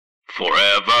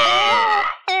Forever.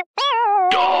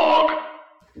 Dog.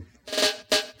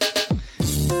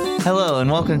 Hello,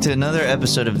 and welcome to another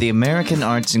episode of the American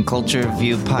Arts and Culture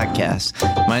Review podcast.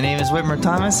 My name is Whitmer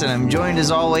Thomas, and I'm joined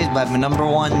as always by my number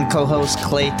one co-host,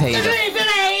 Clay Tatum.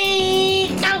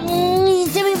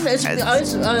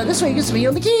 This way gets to be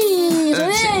on the keys.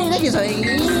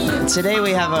 Today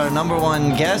we have our number one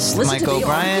guest, Mike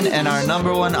O'Brien, and our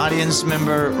number one audience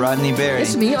member, Rodney Berry.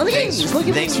 It's me on the keys.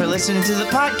 Thanks for listening to the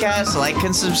podcast. Like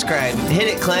and subscribe. Hit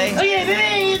it, Clay. Oh yeah,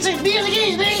 baby, it's me on the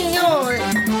keys,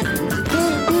 baby.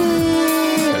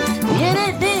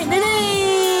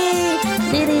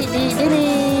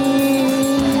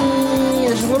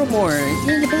 There's a little more.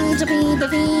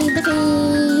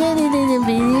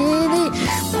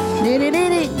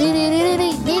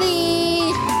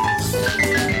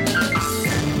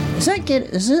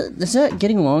 Is that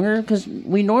getting longer? Because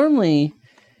we normally,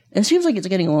 it seems like it's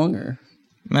getting longer.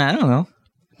 Man, I don't know.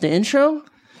 The intro?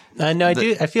 No, I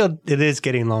do. I feel it is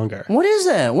getting longer. What is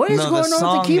that? What is going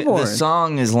on with the keyboard? The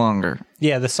song is longer.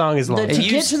 Yeah, the song is longer. To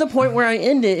get to the point where I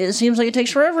end it, it seems like it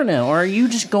takes forever now. Or are you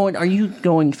just going? Are you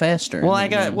going faster? Well, I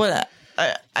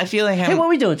feel like Hey, what are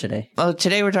we doing today? Oh,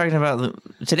 today we're talking about.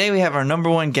 Today we have our number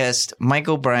one guest, Mike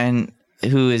O'Brien,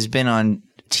 who has been on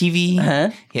TV. Uh-huh.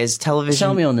 He has television.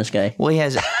 Sell me on this guy. Well, he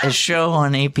has a show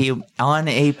on AP Bio.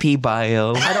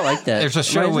 I don't like that. There's a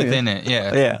show within it,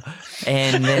 yeah. Yeah.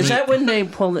 And then Is that when they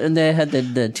pull and they had the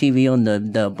TV on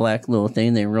the black little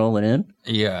thing? They roll it in.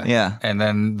 Yeah. Yeah. And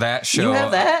then that show. You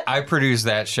have that? I produced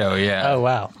that show, yeah. Oh,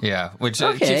 wow. Yeah. Which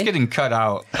Okay. keeps getting cut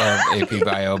out of AP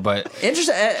Bio, but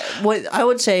Interesting. What I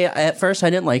would say at first I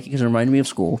didn't like it because it reminded me of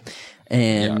school,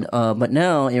 and but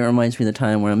now it reminds me of the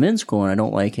time when I'm in school and I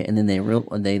don't like it, and then they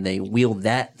wheel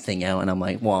that thing out, and I'm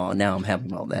like, wow, now I'm happy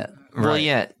about that. Well,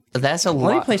 yeah, that's a lot.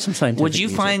 Let me play some scientific Would you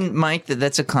music. find, Mike, that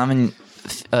that's a common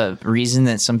reason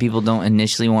that some people don't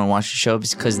initially want to watch the show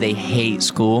because they hate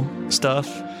school stuff?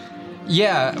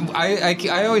 yeah,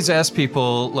 I always ask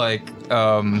people, like,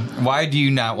 why do you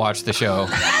not watch the show?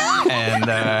 And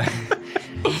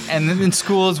then in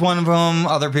school is one of them.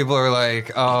 Other people are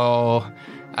like, oh,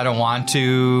 I don't want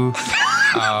to.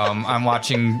 I'm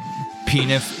watching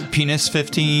Penis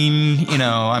 15. You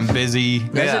know, I'm busy.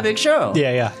 That's a big show.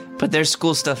 Yeah. But there's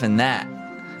school stuff in that.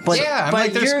 But, Yeah, I'm but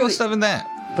like, there's you're- school stuff in that.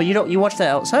 But you watch that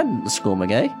outside the school, my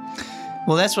guy.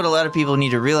 Well, that's what a lot of people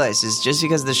need to realize is just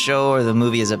because the show or the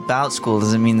movie is about school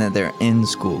doesn't mean that they're in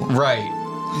school. Right.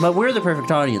 But we're the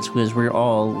perfect audience because we're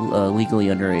all legally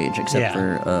underage, except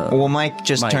Yeah. for Well, Mike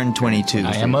just Mike. turned 22.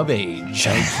 I am of age.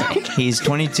 He's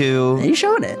 22. he's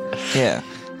showing it. Yeah.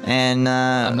 And,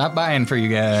 I'm not buying for you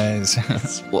guys.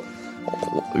 well,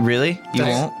 really? You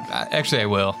won't? Actually, I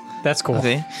will. That's cool.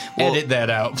 Okay. Well, Edit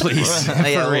that out, please. Yeah, For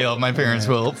well- real. My parents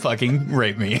will fucking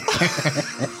rape me.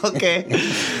 okay.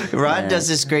 Rod does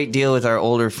this great deal with our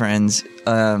older friends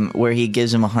where he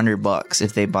gives them $100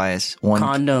 if they buy us one.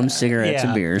 Condoms, cigarettes, and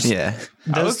Yeah. beers. Yeah.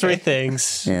 Those Okay. three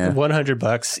things, Yeah.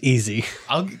 $100 easy.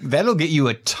 That'll get you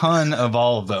a ton of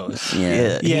all of those.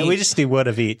 Yeah. Yeah, He- we just need one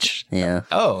of each. Yeah.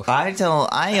 Oh.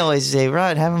 I always say,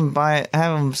 Rod, have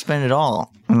him spend it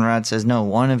all. And Rod says, no,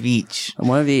 one of each.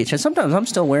 One of each. And sometimes I'm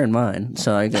still wearing mine,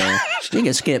 so I go, you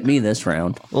can skip me this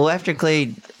round. Well, after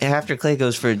Clay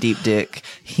goes for a deep dick,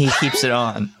 he keeps it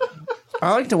on.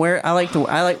 I like to wear.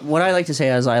 What I like to say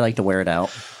is I like to wear it out.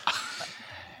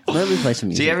 Let me play some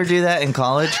music. Do you ever do that in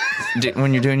college?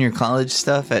 When you're doing your college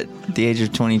stuff at the age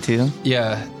of 22?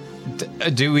 Yeah.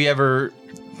 Do we ever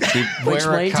wear a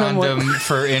Explain to him what- condom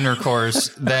for intercourse,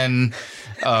 then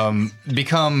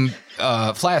become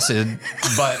flaccid,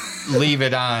 but leave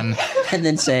it on, and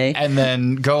then say, and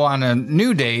then go on a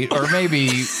new date, or maybe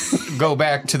go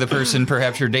back to the person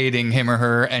perhaps you're dating, him or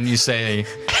her, and you say,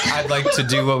 I'd like to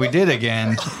do what we did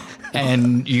again,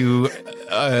 and you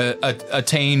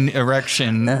attain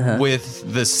erection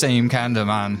with the same condom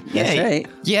on. that's right.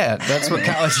 Yeah, that's what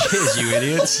college is, you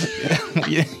idiots.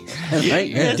 Right?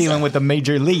 You're dealing with the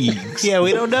major leagues. Yeah,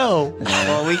 we don't know.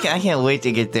 Well, I can't wait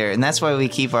to get there, and that's why we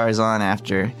keep ours on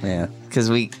after. Yeah. Because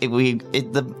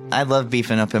I love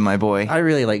beefing up in my boy. I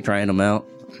really like trying them out.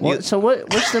 What's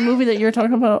the movie that you're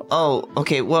talking about? Oh,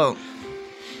 okay. Well,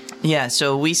 yeah.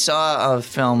 So we saw a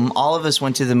film. All of us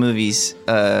went to the movies.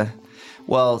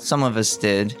 Well, some of us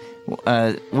did.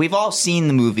 We've all seen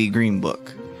the movie Green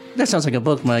Book. That sounds like a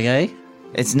book, my guy.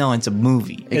 It's a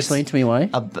movie. Explain to me why.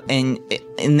 And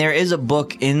there is a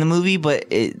book in the movie, but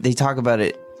they talk about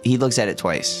it. He looks at it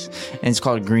twice, and it's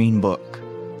called Green Book.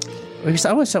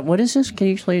 Because what is this? Can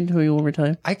you explain to me one more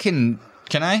time? Can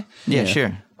I? Yeah,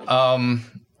 sure.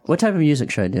 What type of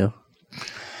music should I do?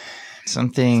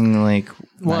 something like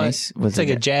nice. It's like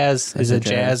a jazz. It's a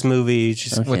jazz movie.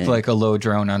 Just with like a low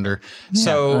drone under.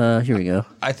 So Here we go.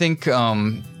 I think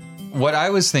what I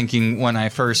was thinking when I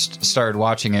first started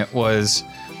watching it was,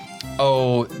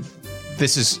 oh,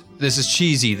 this is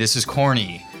cheesy. This is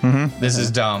corny. This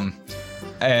is dumb.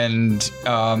 And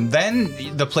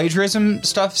then the plagiarism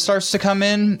stuff starts to come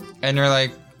in, and you're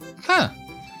like, huh,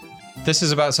 this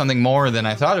is about something more than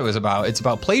I thought it was about. It's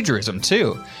about plagiarism,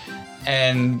 too.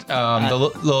 And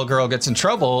the little girl gets in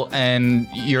trouble, and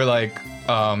you're like,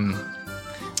 I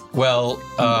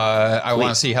want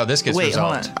to see how this gets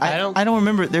resolved. Hold on. I don't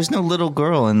remember. There's no little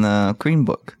girl in the Green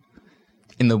Book.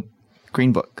 In the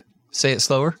Green Book. Say it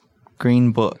slower.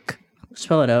 Green Book.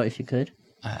 Spell it out if you could.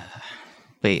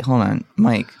 Wait, hold on.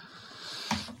 Mike.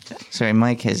 Sorry,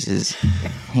 Mike has his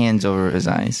hands over his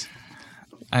eyes.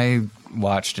 I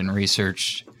watched and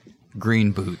researched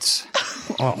Green Boots,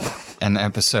 an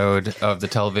episode of the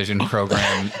television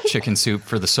program Chicken Soup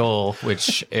for the Soul,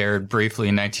 which aired briefly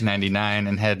in 1999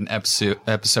 and had an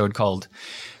episode called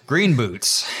Green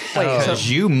Boots. Because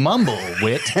you mumble,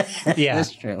 Wit. yeah.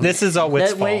 That's true. This is all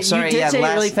Wit's fault. Sorry, you did yeah, say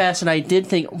it really fast, and I did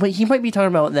think, but he might be talking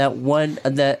about that one,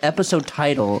 the episode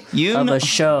title of a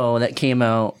show that came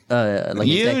out like a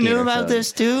You decade knew or about so.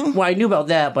 this too? Well, I knew about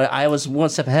that, but I was one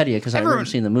step ahead of you because I've never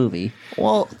seen the movie.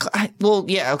 Well,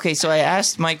 yeah, okay. So I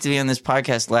asked Mike to be on this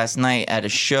podcast last night at a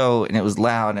show, and it was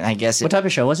loud, and I guess What type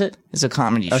of show was it? it's a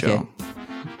comedy Okay. show.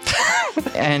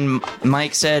 And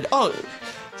Mike said, "Oh,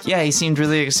 yeah," he seemed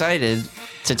really excited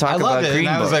to talk I about loved it, Green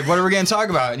and I was Book. like, what are we going to talk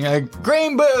about? And you're like,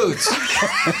 Green Boots!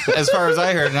 As far as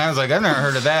I heard, and I was like, I've never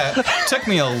heard of that. It took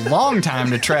me a long time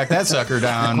to track that sucker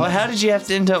down. Well, how did you have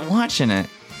to end up watching it?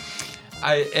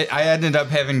 I ended up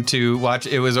having to watch.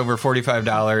 It was over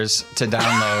 $45 to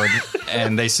download,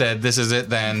 and they said this is it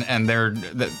then, and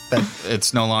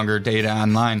it's no longer data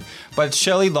online. But it's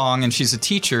Shelley Long, and she's a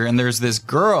teacher, and there's this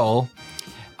girl.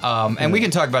 And we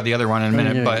can talk about the other one in a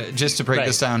minute, but just to break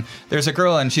this down, there's a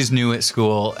girl and she's new at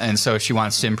school, and so she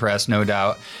wants to impress, no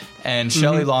doubt. And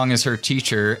Shelley Long is her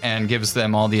teacher and gives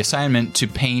them all the assignment to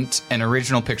paint an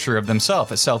original picture of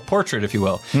themselves, a self-portrait, if you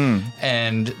will.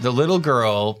 And the little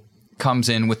girl comes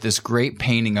in with this great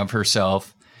painting of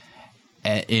herself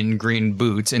in green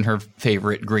boots, in her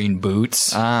favorite green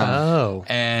boots. Oh.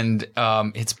 And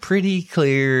it's pretty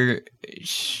clear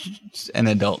an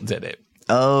adult did it.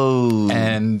 Oh.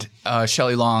 And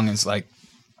Shelley Long is like,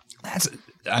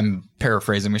 I'm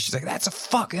paraphrasing, but she's like,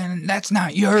 that's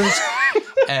not yours.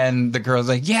 And the girl's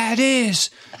like, yeah, it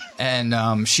is.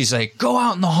 And she's like, go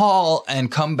out in the hall and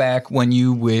come back when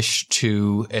you wish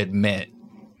to admit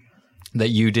that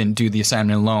you didn't do the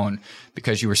assignment alone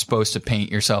because you were supposed to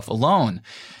paint yourself alone.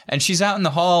 And she's out in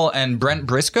the hall, and Brent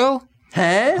Briscoe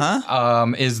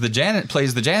plays the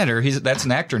janitor. That's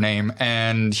an actor name,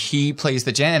 and he plays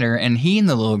the janitor, and he and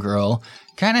the little girl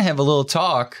kind of have a little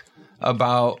talk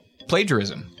about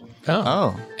plagiarism.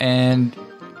 Oh. And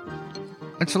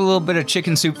it's a little bit of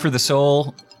chicken soup for the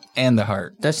soul and the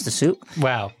heart. That's the soup.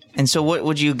 Wow. And so what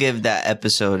would you give that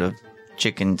episode of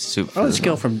Chicken Soup? Let's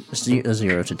go from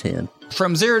 0 to 10.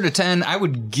 From 0 to 10, I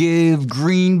would give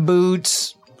Green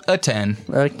Boots a 10.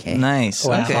 Okay. Nice.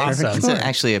 Wow, Okay. awesome. It's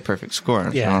actually a perfect score.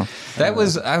 Yeah.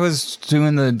 So. I was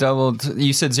doing the double.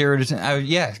 You said 0 to 10.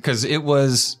 Yeah, because it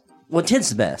was. Well, 10's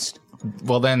the best.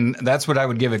 Well, then that's what I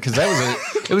would give it, because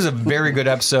it was a very good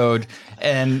episode,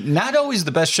 and not always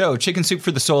the best show. Chicken Soup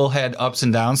for the Soul had ups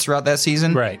and downs throughout that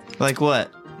season. Right. Like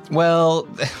what? Well,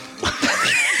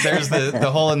 there's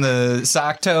the hole in the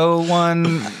sock toe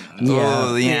one.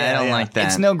 Oh, yeah, I don't yeah. like that.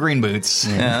 It's no Green Boots.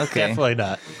 Yeah, okay. Definitely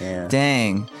not. Yeah.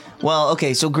 Dang. Well,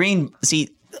 okay, so Green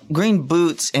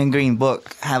Boots and Green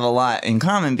Book have a lot in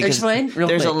common because Explain, real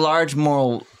there's quick. a large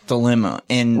moral dilemma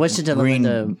in What's the dilemma?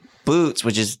 Green Boots,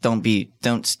 which is don't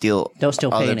steal other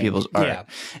painting. people's art. Yeah.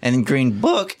 And in Green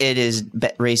Book, it is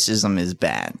racism is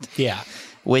bad. Yeah.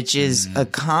 Which is a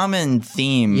common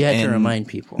theme. You had to in remind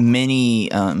people.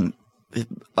 Many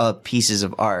pieces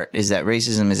of art is that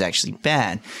racism is actually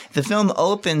bad. The film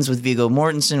opens with Viggo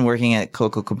Mortensen working at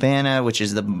Coco Cabana, which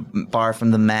is the bar from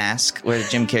The Mask, where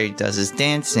Jim Carrey does his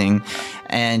dancing.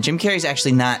 And Jim Carrey's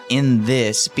actually not in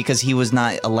this because he was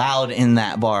not allowed in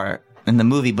that bar in the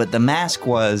movie, but The Mask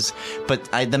was. But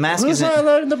The Mask Who's not isn't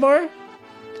allowed in the bar?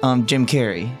 Jim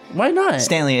Carrey. Why not?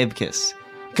 Stanley Ipkiss.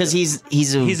 Because he's a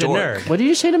He's a dork. nerd. What did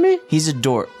you say to me? He's a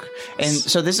dork. And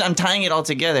so I'm tying it all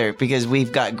together because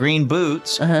we've got Green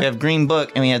Boots, we have Green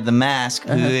Book, and we have The Mask,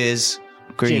 who is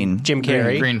green. Jim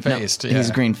Carrey. Green faced. Yeah.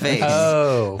 He's green faced.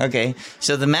 Oh. Okay,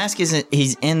 so the mask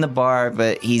he's in the bar,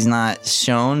 but he's not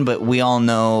shown, but we all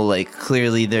know, like,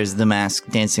 clearly there's the mask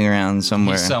dancing around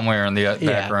somewhere. He's somewhere in the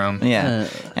back room. Yeah.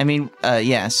 I mean,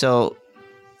 so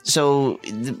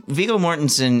Viggo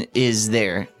Mortensen is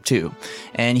there, too.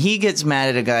 And he gets mad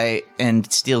at a guy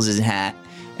and steals his hat.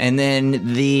 And then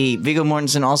Viggo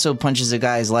Mortensen also punches a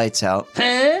guy's lights out.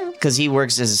 Because he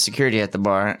works as a security at the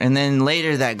bar. And then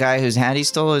later, that guy whose hat he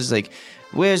stole is like,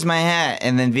 where's my hat?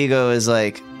 And then Viggo is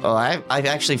like, oh, I've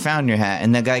actually found your hat.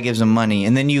 And the guy gives him money.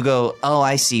 And then you go, oh,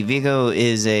 I see. Viggo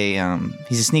is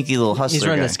he's a sneaky little hustler. He's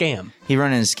running guy. a scam. He's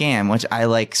running a scam, which I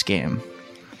like scam.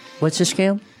 What's a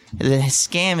scam? The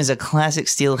scam is a classic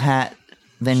steal hat.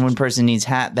 Then when person needs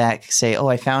hat back, say, oh,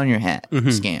 I found your hat.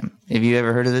 Scam. Have you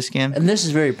ever heard of this scam? And this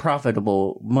is very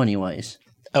profitable money-wise.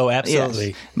 Oh, absolutely.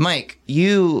 Yes. Mike,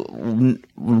 you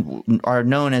are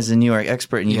known as a New York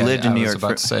expert, and you lived in New York.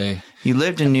 You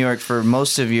lived in New York for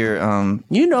most of your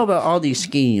you know about all these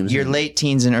schemes. your late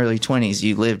teens and early 20s.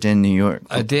 You lived in New York.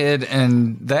 I did,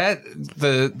 and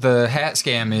the hat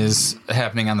scam is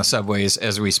happening on the subways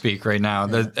as we speak right now.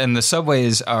 And the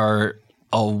subways are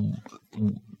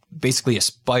basically a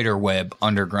spider web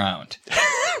underground.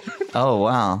 Oh,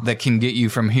 wow. That can get you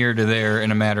from here to there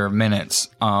in a matter of minutes.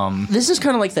 This is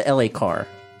kind of like the LA car.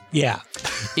 Yeah.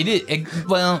 It is.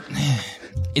 Well,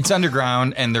 it's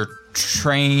underground, and they're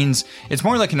trains. It's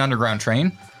more like an underground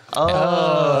train.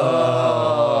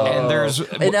 Oh. And there's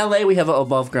In LA, we have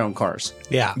above ground cars.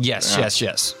 Yeah.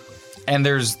 Yes. And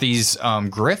there's these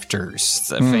grifters,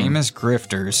 the famous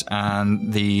grifters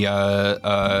on the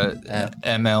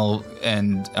ML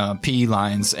and P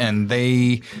lines, and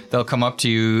they'll come up to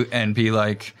you and be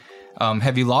like,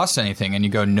 have you lost anything? And you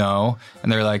go, no.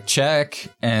 And they're like, check.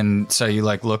 And so you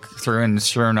like look through, and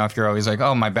sure enough, you're always like,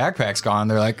 oh, my backpack's gone.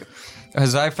 They're like,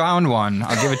 because I found one.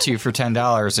 I'll give it to you for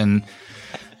 $10. And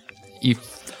you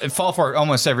fall for it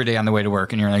almost every day on the way to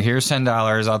work, and you're like, here's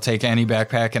 $10, I'll take any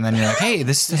backpack. And then you're like, hey,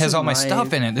 this has all my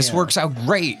stuff in it, this works out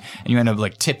great. And you end up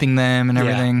like tipping them and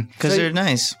everything Because they're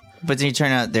nice. But then you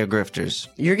turn out they're grifters.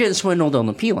 You're getting swindled on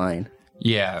the P line.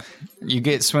 Yeah, you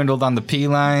get swindled on the P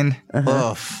line.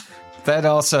 Oof. That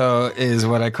also is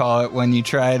what I call it when you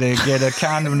try to get a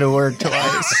condom to work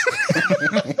twice.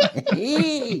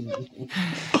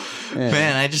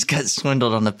 Man, I just got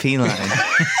swindled on the P line.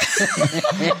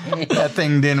 That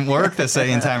thing didn't work the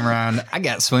second time around. I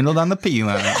got swindled on the P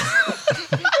line.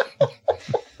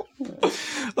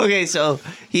 Okay, so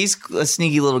he's a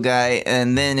sneaky little guy,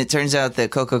 and then it turns out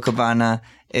that Coco Cabana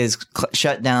is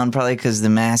shut down probably because the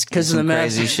mask did some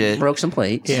crazy shit. Broke some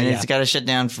plates. And it's got to shut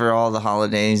down for all the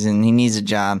holidays, and he needs a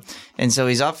job. And so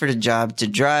he's offered a job to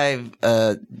drive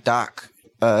Doc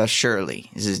Shirley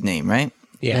is his name, right?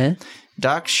 Yeah.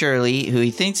 Doc Shirley, who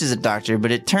he thinks is a doctor,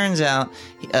 but it turns out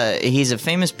he's a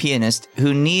famous pianist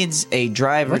who needs a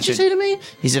driver. What'd you say to me?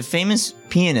 He's a famous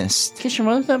pianist, Kiss your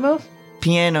mother with that mouth?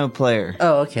 piano player.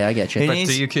 Oh, okay, I get you. But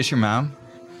do you kiss your mom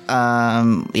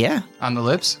Yeah. on the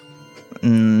lips?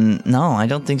 No, I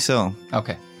don't think so.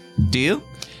 Okay. Do you?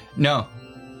 No.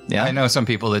 Yeah. I know some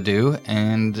people that do,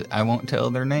 and I won't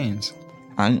tell their names.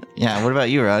 Yeah. What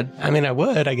about you, Rod? I mean, I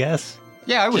would, I guess.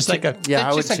 Yeah, I would. Just like a. Yeah,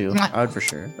 I would just like, too. I would for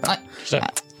sure. So,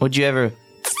 Would you ever?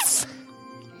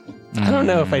 I don't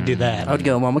know if I do that. I would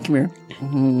go, Mama, come here.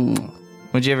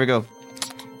 Would you ever go?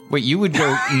 Wait, you would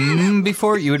go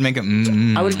before? You would make a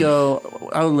I would go.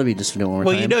 Let me just do it one more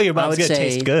Well, time. you know your I mom's would gonna say-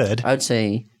 taste good. I would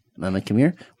say, Mama, come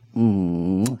here.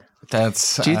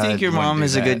 That's. Do you think your wouldn't mom do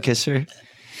is a that. good kisser?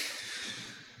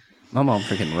 My mom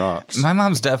freaking rocks. My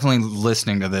mom's definitely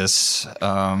listening to this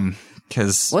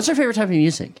because What's her favorite type of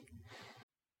music?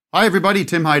 Hi, everybody.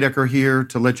 Tim Heidecker here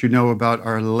to let you know about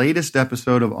our latest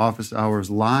episode of Office Hours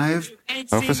Live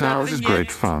Office Hours is great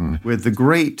fun. with the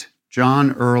great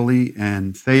John Early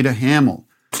and Theda Hamill.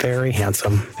 Very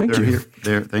handsome. Thank They're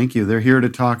here. Thank you. They're here to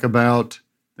talk about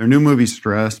their new movie,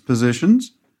 Stress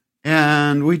Positions.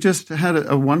 And we just had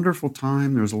a wonderful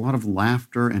time. There was a lot of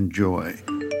laughter and joy.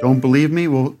 Don't believe me?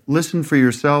 Well, listen for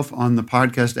yourself on the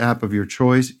podcast app of your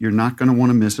choice. You're not going to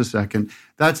want to miss a second.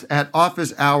 That's at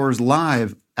Office Hours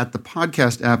Live at the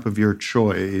podcast app of your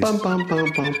choice.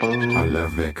 I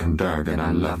love Vic and Doug, and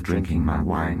I love drinking my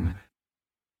wine.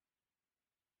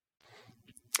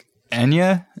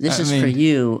 Enya. This I is mean, for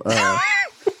you.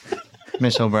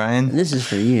 Miss O'Brien. This is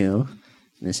for you,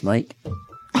 Miss Mike.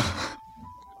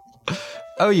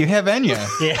 Oh, you have Enya.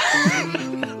 Yeah.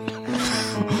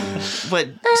 But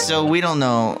so we don't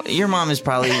know. Your mom is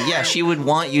probably she would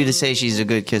want you to say she's a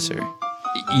good kisser.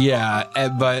 Yeah,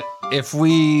 but if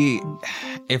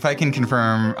I can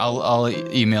confirm, I'll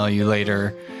email you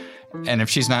later. and if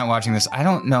she's not watching this, I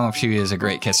don't know if she is a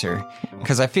great kisser.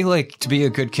 Because I feel like to be a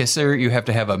good kisser, you have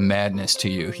to have a madness to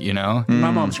you, you know?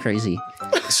 My mom's crazy.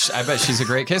 I bet she's a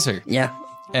great kisser. Yeah.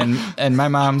 And my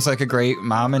mom's like a great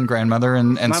mom and grandmother,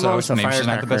 and My so mom's a maybe she's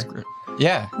not the best.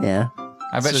 Yeah. Yeah.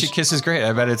 I bet she kisses great.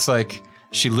 I bet it's like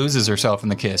she loses herself in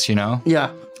the kiss, you know?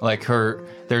 Yeah. Like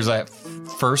there's that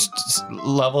first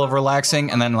level of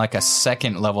relaxing and then like a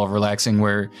second level of relaxing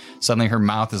where suddenly her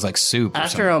mouth is like soup.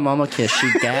 After a mama kiss,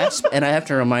 she gasps, and I have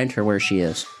to remind her where she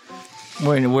is.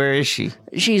 Where is she?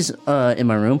 She's in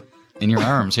my room. In your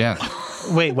arms, yeah.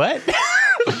 Wait, what?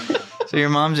 So you're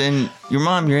in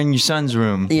your son's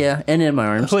room. Yeah, and in my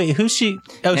arms. Wait, who's she?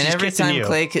 Oh, And she's every kissing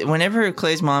time you. whenever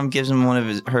Clay's mom gives him one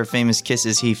of her famous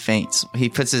kisses, he faints. He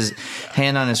puts his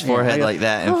hand on his forehead go, like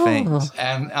that and faints.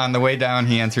 And on the way down,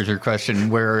 he answered her question,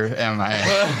 where am I?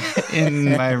 In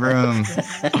my room.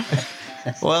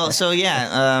 Well, so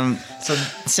yeah,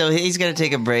 so he's got to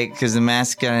take a break because the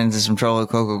mask got into some trouble with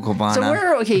Coco Cabana. So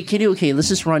let's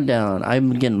just run down.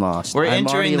 I'm getting lost. We're I'm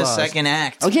entering already the lost. second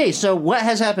act. Okay, so what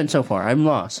has happened so far? I'm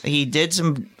lost. He did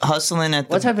some hustling at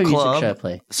the What type of music club. should I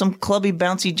play? Some clubby,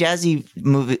 bouncy, jazzy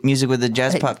music with a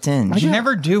jazz pop tinge. You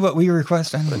never do what we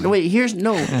request anyway. Wait,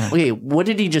 okay, what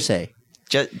did he just say?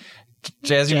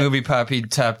 Jazzy movie poppy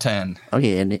top 10.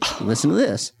 Okay, and listen to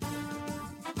this.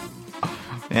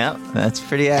 Yeah, that's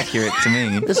pretty accurate to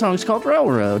me. This song's called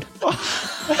Railroad.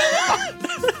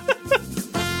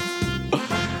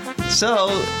 So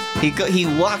he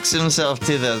walks himself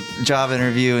to the job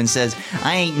interview and says,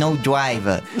 "I ain't no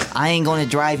driver. I ain't gonna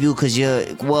drive you because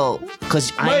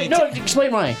Explain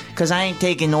why. I ain't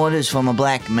taking orders from a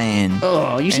black man."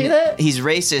 Oh, you say And that? he's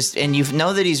racist, and you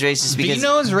know that he's racist because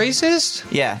Vino's racist?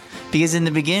 yeah, because in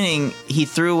the beginning he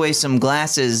threw away some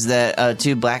glasses that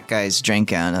two black guys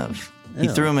drank out of. He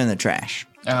threw them in the trash.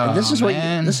 Oh, This is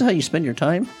man. this is how you spend your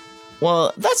time?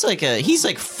 Well, that's he's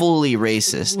like fully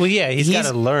racist. Well, yeah, he's got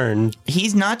to learn.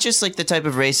 He's not just like the type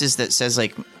of racist that says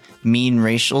like mean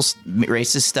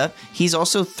racist stuff. He's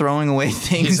also throwing away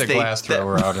things He's a glass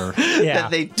thrower outer. Yeah.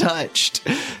 that they touched.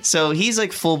 So he's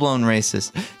like full blown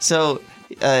racist. So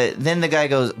then the guy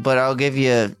goes, "But I'll give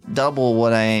you double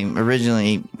what I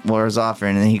originally was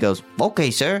offering." And then he goes,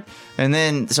 "Okay, sir." And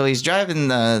then so he's driving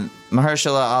the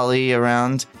Mahershala Ali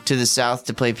around to the south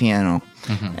to play piano.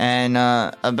 And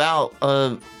about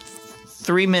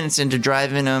 3 minutes into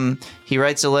driving him, he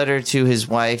writes a letter to his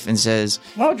wife and says,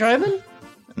 While driving?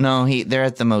 no, they're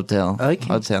at the motel. Okay.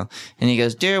 Hotel. And he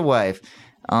goes, "Dear wife,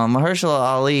 Mahershala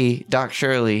Ali, Doc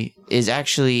Shirley, is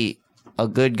actually a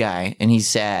good guy, and he's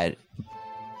sad.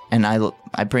 And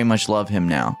I pretty much love him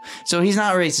now. So he's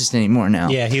not racist anymore now."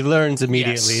 Yeah, he learns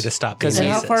immediately Yes. to stop being And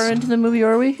racist. how far into the movie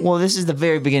are we? Well, this is the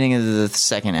very beginning of the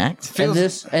second act.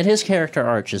 And his character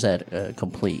arc is that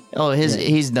complete. Oh,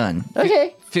 he's done.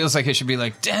 Okay. Feels like it should be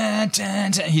like, dun,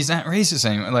 dun, dun. He's not racist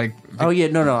anymore. Like, Oh yeah,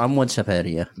 no, I'm one step ahead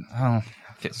of you. oh,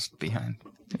 feels behind.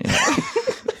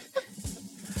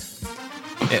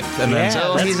 And then,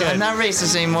 So that's he's good. not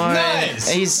racist anymore. Nice.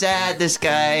 And he's sad, this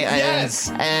guy.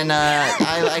 Yes. And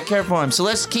I care for him. So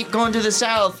let's keep going to the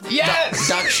south. Yes.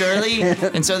 Doc Shirley.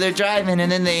 And so they're driving,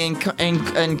 and then they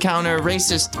encounter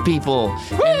racist people.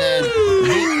 And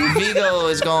then Vigo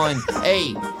is going,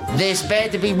 "Hey, it's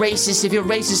bad to be racist. If you're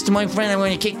racist to my friend, I'm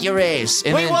going to kick your ass."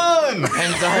 And we won!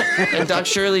 And Doc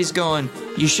Shirley's going,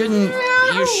 you shouldn't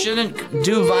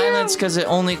do violence because it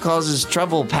only causes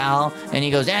trouble, pal. And he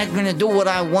goes, "I'm gonna do what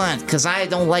I want because I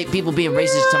don't like people being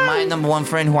racist to my number one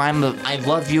friend who I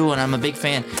love you and I'm a big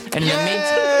fan." And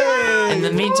in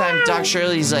the meantime, Doc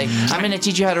Shirley's like, "I'm gonna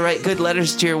teach you how to write good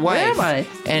letters to your wife." Where am I?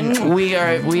 And we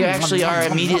actually are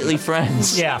immediately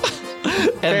friends. Yeah,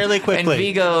 And, fairly And quickly.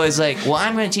 Vigo is like, "Well,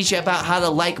 I'm gonna teach you about how to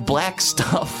like black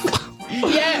stuff."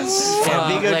 Yes!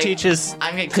 Yeah, Vigo teaches.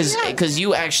 I mean, because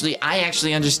I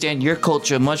actually understand your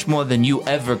culture much more than you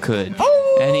ever could.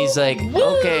 And he's like,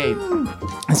 "Okay."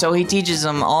 So he teaches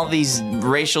them all these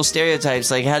racial stereotypes,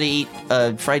 like how to eat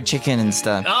fried chicken and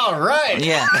stuff. All right.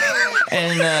 Yeah.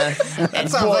 And That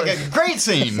sounds like a great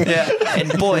scene. yeah.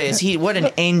 And boy, what an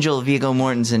angel Viggo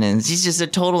Mortensen is. He's just a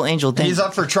total angel. He's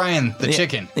up for trying the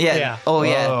chicken. Yeah. Yeah. Oh,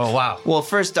 yeah. Oh, wow. Well,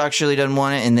 first Doc Shirley doesn't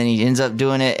want it, and then he ends up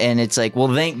doing it, and it's like,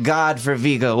 well, thank God for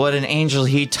Vigo. What an angel.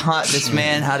 He taught this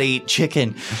man how to eat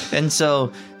chicken. And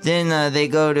so then they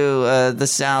go to the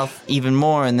south even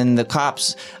more, and then the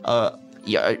cops,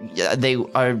 they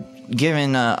are giving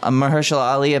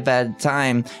Mahershala Ali a bad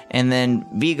time, and then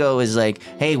Vigo is like,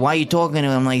 "Hey, why are you talking to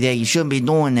him like that? You shouldn't be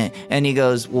doing that." And he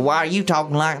goes, "Well, why are you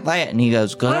talking like that?" And he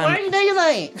goes, Why are you doing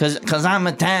that? Cause I'm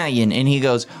Italian." And he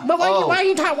goes, But why "Oh, are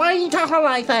you talking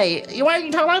like that? Why are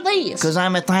you talking like this? cause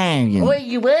I'm Italian." Wait,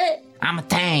 you what? I'm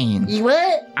Italian. You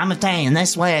what? I'm Italian.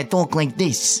 That's why I talk like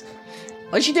this.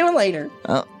 What you doing later?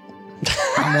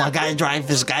 I gotta drive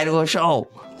this guy to a show.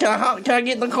 Can I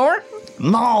get in the car?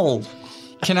 No.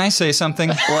 Can I say something?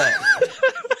 What?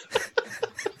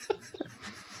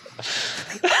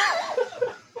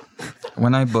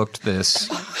 When I booked this,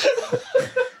 All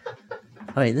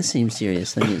right, this seems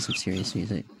serious. Let me get some serious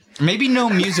music. maybe no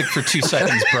music for 2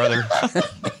 seconds, brother.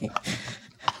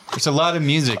 There's a lot of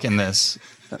music in this.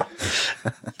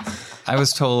 I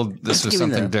was told this was give me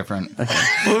something that. different.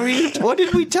 What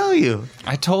did we tell you?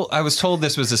 I was told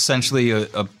this was essentially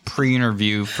a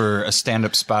pre-interview for a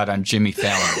stand-up spot on Jimmy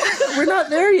Fallon. We're not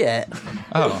there yet.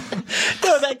 Oh.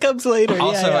 No, that comes later.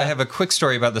 Also, yeah. I have a quick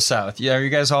story about the South. Yeah, are you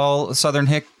guys all Southern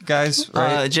Hick guys?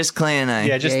 Right. Just Clay and I.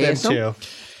 Yeah, just Yeah, them so- two.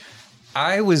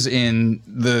 I was in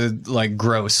the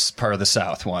gross part of the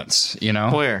South once. You know,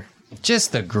 Where?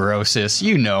 just the grossest.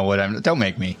 You know what I'm. Don't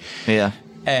make me. Yeah.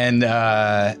 And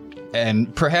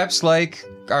perhaps like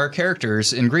our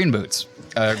characters in Green Boots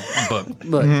book.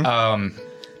 But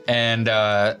And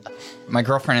my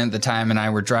girlfriend at the time and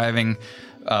I were driving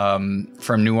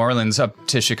from New Orleans up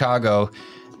to Chicago,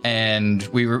 and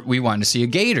we wanted to see a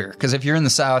gator, because if you're in the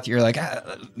South, you're like,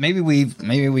 maybe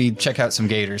we check out some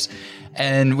gators.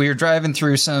 And we were driving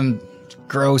through some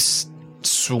gross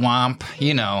swamp,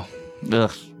 you know.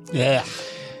 Ugh. Yeah.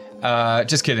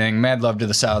 Just kidding. Mad love to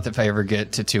the South if I ever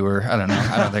get to tour. I don't know.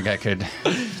 I don't think I could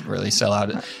really sell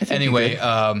out. Anyway,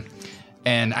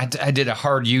 and I did a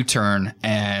hard U-turn,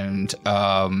 and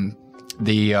because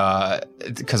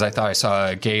I thought I saw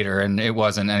a gator, and it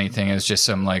wasn't anything. It was just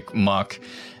some like muck.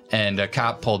 And a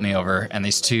cop pulled me over, and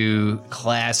these 2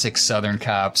 classic Southern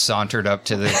cops sauntered up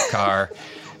to the car.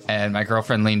 And my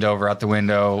girlfriend leaned over out the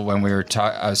window when we were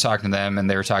I was talking to them, and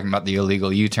they were talking about the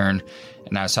illegal U-turn,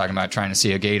 and I was talking about trying to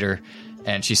see a gator.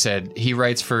 And she said, he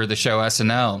writes for the show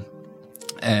SNL.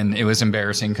 And it was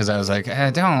embarrassing because I was like,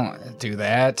 don't do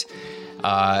that.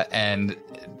 And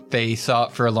they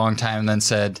thought for a long time and then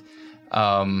said,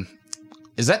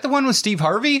 is that the one with Steve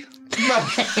Harvey?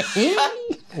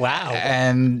 Wow.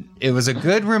 And it was a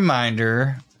good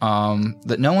reminder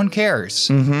that no one cares.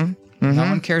 Mm-hmm. No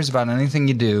one cares about anything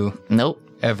you do, Nope.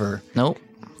 ever. Nope.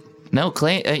 No,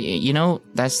 Clay, you know,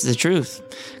 that's the truth.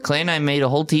 Clay and I made a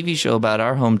whole TV show about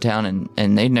our hometown,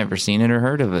 and they'd never seen it or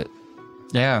heard of it.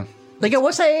 Yeah. they go,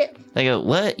 what's that? They go,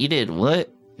 what? You did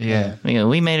what? Yeah. We go,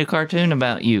 we made a cartoon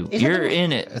about you. Is You're that-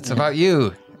 in it. It's about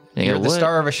you. They You're go, the what?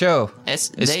 star of a show.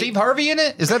 That's- Is they- Steve Harvey in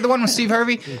it? Is that the one with Steve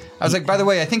Harvey? I was like, by the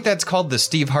way, I think that's called the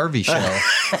Steve Harvey Show.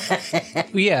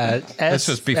 Yeah. This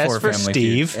was before as for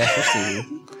Family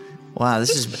Steve. Wow,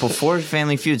 this is before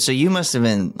Family Feud, so you must have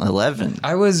been 11.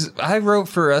 I wrote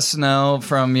for SNL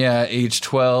from age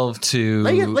 12 to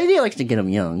Lady likes to get them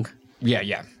young.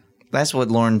 yeah. That's what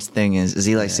Lauren's thing is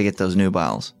he likes to get those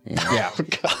nubiles. Yeah.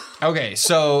 Okay,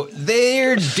 so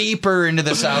they're deeper into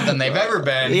the South than they've ever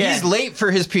been. Yeah. He's late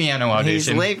for his piano He's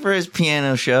audition. late for his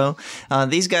piano show.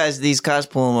 These cops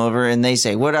pull him over and they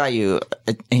say, "What are you?"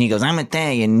 And he goes, "I'm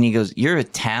Italian." And he goes, "You're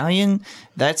Italian?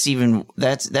 That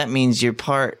means your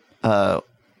part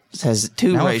has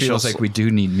 2 Now it racial." feels like we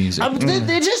do need music.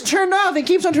 They just turned off. It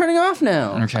keeps on turning off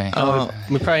now. Okay.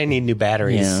 We probably need new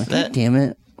batteries. Yeah. God damn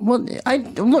it. Well,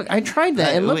 I tried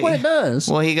that, and look what it does.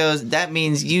 Well, he goes, "That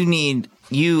means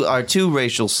you are 2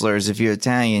 racial slurs if you're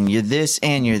Italian. You're this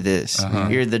and you're this.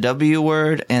 You're the W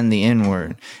word and the N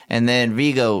word." And then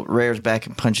Vigo rears back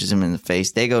and punches him in the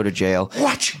face. They go to jail.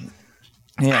 Watch.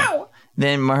 Yeah. Ow.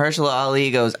 Then Mahershala Ali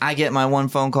goes, "I get my 1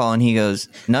 phone call," and he goes,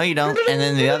 "No, you don't." And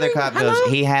then the other cop goes,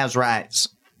 "He has rights."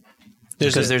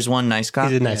 Because there's one nice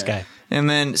cop. He's a nice guy. And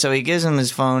then, so he gives him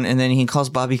his phone, and then he calls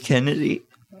Bobby Kennedy.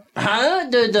 Huh?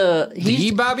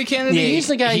 He's Bobby Kennedy? Yeah, he's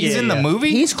the guy. He's in the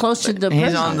movie? He's close to the He's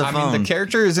president. on the I phone. mean, the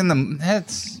character is in the...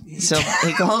 That's... So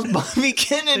he calls Bobby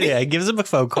Kennedy. Yeah, he gives him a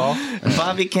phone call.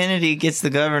 Bobby Kennedy gets the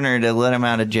governor to let him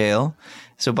out of jail.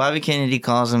 So Bobby Kennedy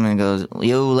calls him and goes,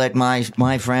 "You let my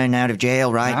friend out of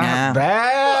jail right now." Not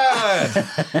bad.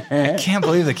 I can't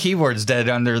believe the keyboard's dead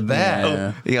under that.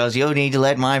 Yeah. He goes, "You need to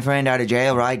let my friend out of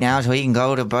jail right now so he can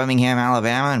go to Birmingham,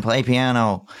 Alabama and play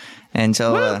piano." And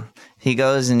so he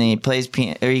goes and he plays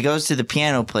he goes to the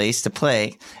piano place to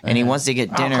play, and he wants to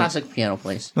get dinner. Classic piano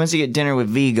place. He wants to get dinner with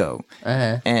Vigo.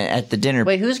 And at the dinner,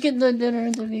 Wait, who's getting the dinner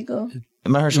at the Vigo?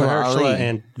 Mahershala Ali. Mahershala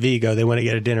and Vigo, they want to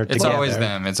get a dinner It's together. always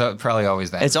them. It's probably always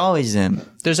them. It's always them.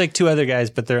 There's like 2 other guys,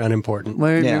 but they're unimportant.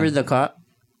 Where Yeah. remember the cop?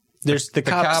 There's the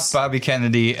the cop, cops. Bobby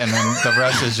Kennedy, and then the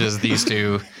rest is just these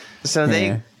 2. So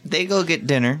Yeah. they go get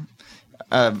dinner.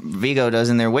 Vigo does,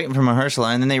 and they're waiting for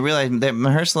Mahershala, and then they realize that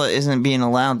Mahershala isn't being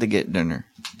allowed to get dinner.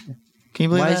 Can you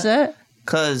believe Why is that?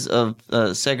 Because of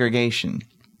segregation.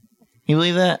 You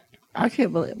believe that? I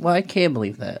can't believe. Well, I can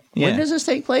believe that. Yeah. When does this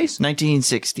take place?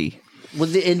 1960.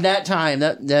 Well, in that time,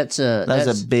 that's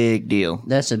a big deal.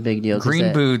 That's a big deal. 'cause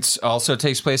Green Boots also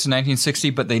takes place in 1960,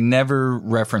 but they never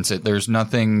reference it. There's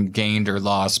nothing gained or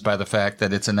lost by the fact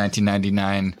that it's a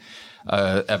 1999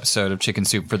 episode of Chicken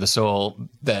Soup for the Soul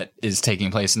that is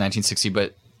taking place in 1960.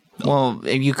 But Well,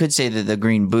 you could say that the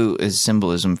green boot is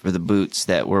symbolism for the boots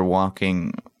that were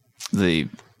walking the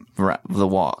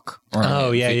walk. or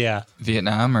Oh, yeah.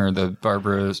 Vietnam or the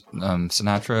Barbara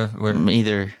Sinatra. Where,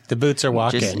 Either The boots are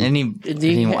walking. just any.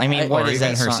 I mean, what or is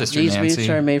even that her song? sister These Nancy. boots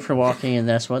are made for walking, and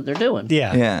that's what they're doing.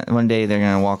 yeah. Yeah, one day they're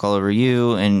gonna walk all over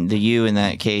you, and the you in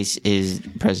that case is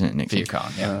President Nixon. Viet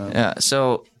Cong, yeah. Yeah.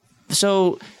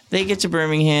 So they get to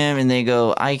Birmingham and they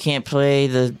go, I can't play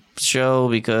the show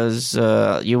because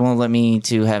you won't let me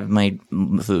to have my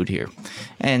food here,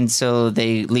 and so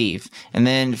they leave. And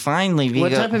then finally, Vigo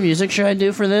What type of music should I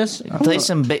do for this? play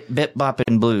some bit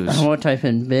bopping blues. I want to type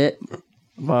in bit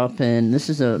bopping. This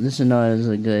is not as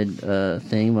a good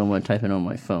thing, but I'm going to type it on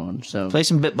my phone. So Play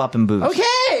some bit bopping blues.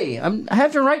 okay, I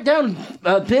have to write down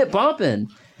bit bopping.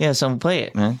 Yeah, so play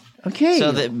it, man. Okay,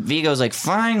 So that Vigo's like,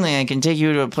 finally, I can take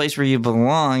you to a place where you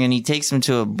belong, and he takes him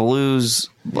to a blues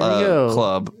go.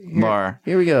 club bar,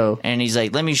 here we go. and he's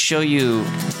like, "Let me show you.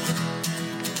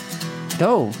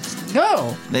 Go.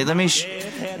 Let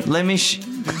me.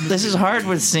 This is hard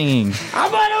with singing. I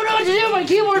don't know what to do. My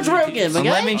keyboard's broken. So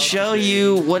let me show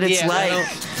you what it's like.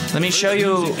 Let me show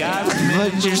you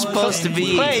what you're supposed to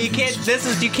be." Wait, you can't.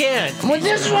 You can't. Well,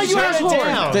 this is what you asked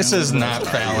for. This is not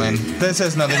Fallon. This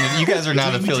has nothing to You guys are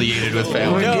not affiliated with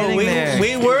Fallon. We're No, getting there.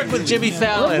 we work with Jimmy Look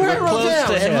Fallon. where I We're wrote close down,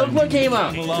 to and look him. what came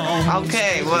up.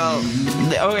 Okay, well,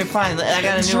 okay, fine. I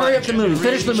got a Just new hurry one. up the movie.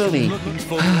 Finish the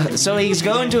movie. So he's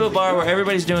going to a bar where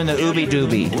everybody's doing the ooby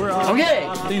dooby. Okay.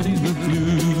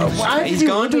 He's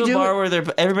going to a bar where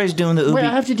everybody's doing the Wait, I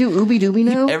ooby. have to do ooby dooby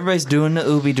now? Everybody's doing the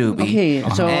ooby dooby. Okay,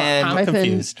 so And type in.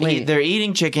 confused. Wait, They're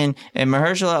eating chicken, and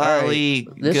Mahershala Ali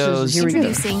This is- goes. here we go.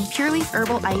 Introducing Pure Leaf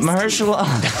Herbal Ice. Mahershala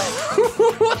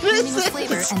Tea.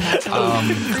 Flavor and natural.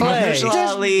 Mahershala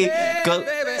Ali goes.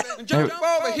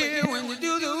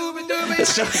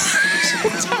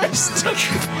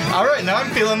 All right, now I'm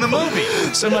feeling the movie.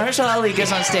 So Mahershala Ali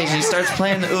gets on stage and he starts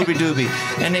playing the ooby dooby,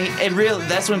 and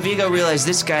that's when Vigo realized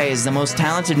this guy is the most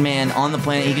talented man on the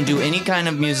planet. He can do any kind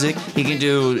of music. He can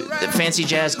do fancy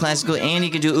jazz, classical, and he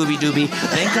can do ooby dooby.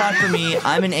 Thank God for me.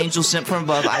 I'm an angel sent from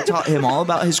above. I taught him all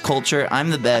about his culture. I'm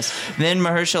the best. Then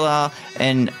Mahershala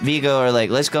and Vigo are like,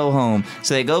 let's go home.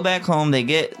 So they go back home. They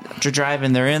get to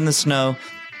driving. They're in the snow.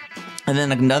 And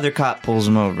then another cop pulls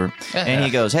him over. And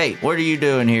he goes, hey, what are you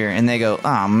doing here? And they go,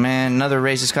 oh, man, another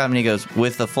racist cop. And he goes,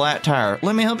 with a flat tire.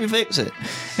 Let me help you fix it.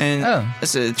 And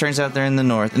so it turns out they're in the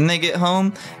north. And they get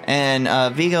home, and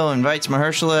Vigo invites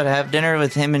Mahershala to have dinner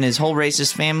with him and his whole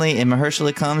racist family. And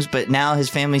Mahershala comes, but now his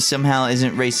family somehow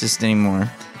isn't racist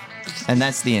anymore. And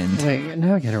that's the end. wait,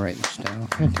 now I gotta write this down.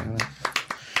 God damn it.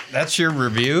 That's your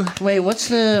review? Wait, what's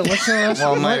the last?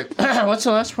 What's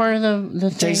the last part of the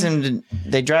thing? Takes him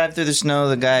they drive through the snow.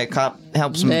 The cop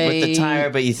helps him with the tire,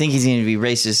 but you think he's going to be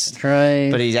racist. Try.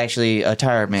 But he's actually a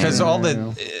tire man. Because all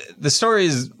the story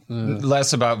is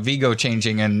less about Vigo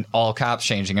changing and all cops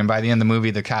changing, and by the end of the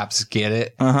movie, the cops get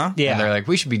it. Uh-huh. Yeah. And they're like,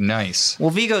 we should be nice.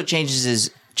 Well, Vigo changes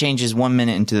 1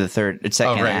 minute into the second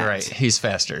Oh, right, act. right. He's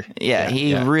faster. Yeah,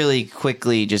 he really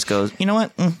quickly just goes, you know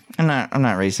what? I'm not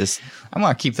racist. I'm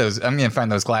gonna keep those. I'm gonna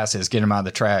find those glasses, get them out of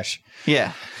the trash.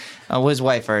 Yeah. Well, his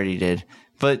wife already did.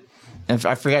 But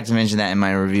I forgot to mention that in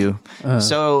my review.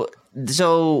 So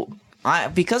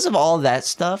because of all that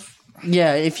stuff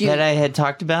yeah, if you. that I had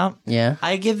talked about, yeah.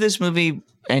 I give this movie,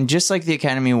 and just like the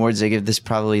Academy Awards, I give this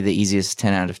probably the easiest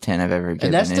 10 out of 10 I've ever given.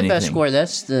 And that's the best anything. score.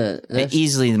 That's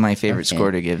Easily my favorite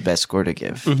score to give, best score to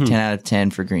give. 10 out of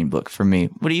 10 for Green Book for me.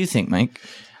 What do you think, Mike?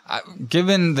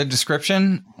 Given the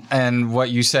description and what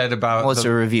you said about Well, it's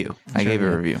a review. I gave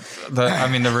a review.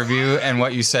 the review and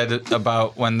what you said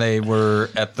about when they were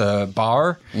at the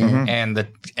bar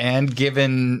and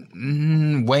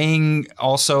given weighing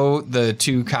also the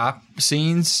two cop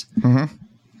scenes,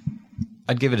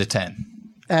 I'd give it a 10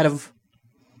 out of.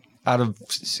 out of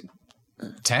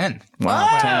 10.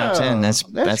 Wow, 10 out of 10. That's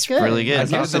good. really good. I'd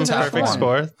give it the top perfect one.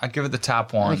 score. I'd give it the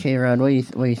top one. Okay, Rod, what do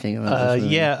you think about this?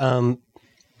 Movie? Yeah.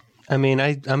 I mean,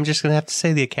 I'm just gonna have to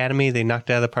say the Academy, they knocked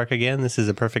it out of the park again. This is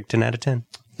a perfect 10 out of 10.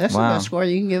 That's Wow. the best score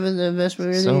you can give it. The best movie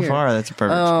of the So year. far, that's a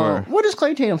perfect score. What does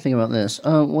Clay Tatum think about this?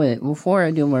 Wait, before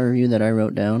I do my review that I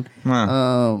wrote down,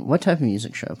 what type of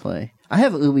music should I play? I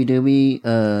have Ooby Dooby,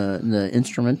 the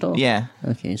instrumental. Yeah.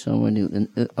 Okay, so I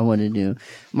want to do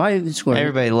my score.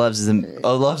 Everybody loves the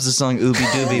song Ooby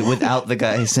Dooby without the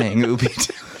guy saying Ooby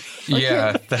Dooby.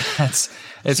 Yeah,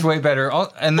 it's way better.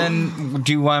 And then,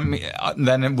 do you want me?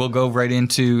 Then we'll go right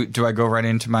into. Do I go right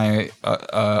into my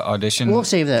audition? We'll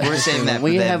save that. We're saving that for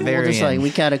We that have. very We'll just end. we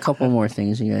got a couple more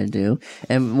things we got to do.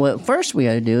 And what first we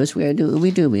got to do is we got to do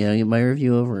Ooby Dooby. I'll get my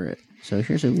review over it. So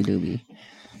here's Ooby Dooby.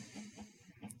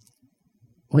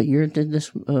 What year did this?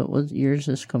 What year does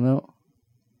this come out?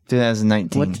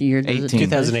 2019. What year does it 2018. take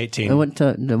place? 2018. What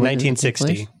does it take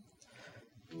 1960.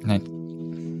 place?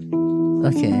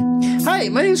 Okay. Hi,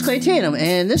 my name is Clay Tatum,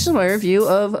 and this is my review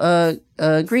of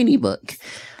Greenie Book.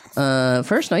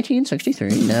 First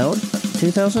 1963, now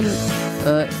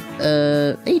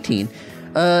 2018.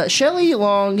 Shelley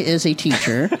Long is a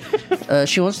teacher.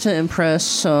 She wants to impress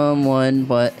someone,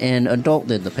 but an adult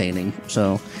did the painting.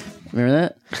 So, remember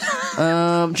that?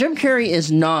 Jim Carrey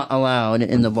is not allowed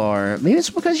in the bar. Maybe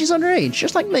it's because he's underage,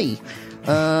 just like me.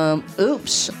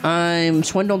 Oops, I'm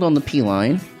swindled on the P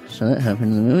line. So that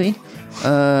happened in the movie.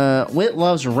 Whit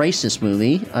loves racist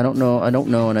movie. I don't know,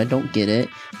 and I don't get it.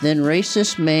 Then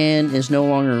racist man is no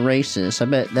longer racist. I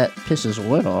bet that pisses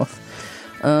Whit off.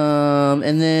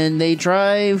 And then they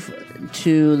drive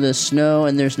to the snow,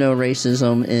 and there's no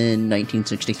racism in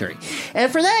 1963.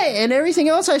 And for that and everything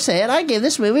else I said, I give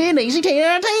this movie an easy 10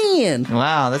 out of 10.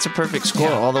 Wow, that's a perfect score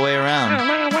all the way around.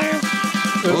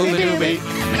 Ooby Dooby.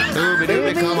 Ooby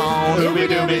Dooby, come on, Ooby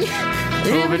Dooby.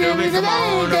 Ooby Dooby, come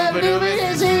on, Ooby Dooby.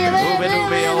 Ooby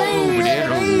Dooby, Ooby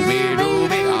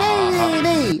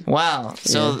Dooby. Wow.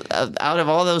 So out of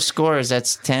all those scores,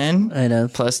 that's 10 I know.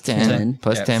 plus 10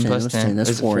 plus 10 plus 10. That's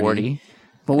That's 40.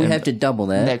 But we have to double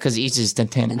that. Because each is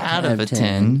 10 out of a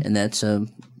 10. And that's So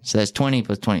that's 20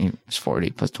 plus 20 is 40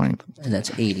 plus 20. and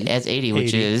that's 80. That's 80,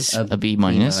 which 80. is a B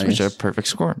minus, which is a perfect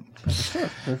score.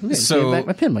 So back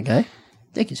my pen, my guy.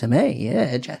 Thank you, Sam. Hey,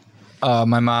 yeah, Jack.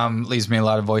 My mom leaves me a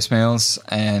lot of voicemails,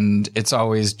 and it's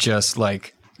always just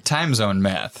like time zone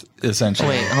math, essentially.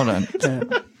 Wait, hold on.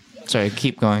 Sorry,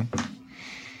 keep going.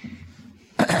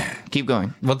 Keep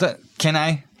going. Well, can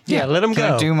I? Yeah, let him Can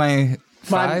go. I do my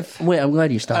 5? Wait, I'm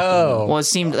glad you stopped. Oh. Well, it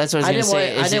seemed that's what I I was didn't going to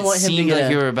say. want- I Is didn't it want him to seemed get like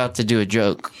a- you were about to do a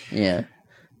joke. Yeah.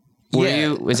 Were Yeah.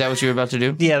 you? Is that what you were about to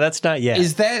do? Yeah, that's not yet.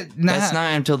 Is that not? That's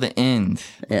not until the end.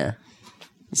 Yeah.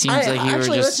 It seems like you actually,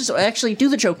 were let's just. just actually do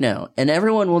the joke now, and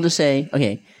everyone will just say,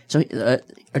 "Okay, so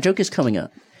our joke is coming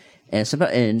up, and it's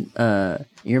about, and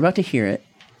you're about to hear it,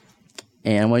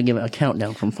 and I want to give it a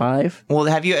countdown from 5." Well,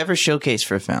 have you ever showcased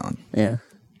for Fallon? Yeah.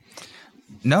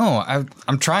 No,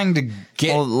 I'm trying to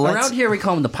get. Well, let's, Around here, we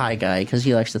call him the pie guy because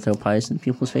he likes to throw pies in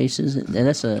people's faces, and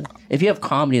that's if you have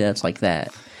comedy that's like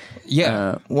that.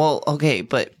 yeah. well, okay,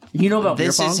 but You know about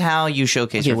this beer pong? is how you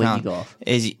showcase Okay, for wait, Fallon. you go off.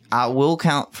 Is I will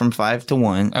count from 5 to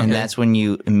 1, and Okay. that's when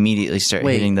you immediately start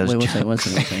Wait, hitting those wait, jokes.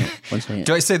 one second.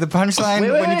 Do I say the punchline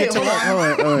when you get to one?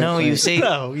 hold on. No, you say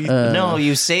No, no.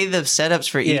 You say the setups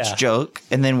for each Yeah. joke,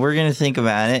 and then we're gonna think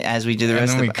about it as we do the And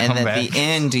rest then of we it. And come at the back.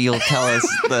 end, you'll tell us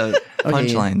the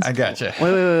punchlines. I gotcha.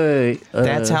 Wait.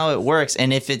 That's how it works.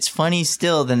 And if it's funny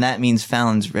still, then that means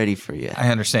Fallon's ready for you. I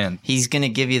understand. He's gonna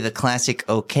give you the classic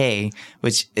okay,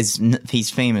 which is he's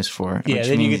famous for. Yeah, which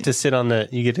then you means- get to sit on the.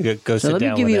 You get to go So sit let me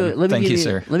down give with you. him. Let me Thank give you, you.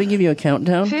 sir. Let me give you a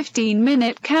countdown.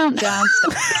 15-minute countdown.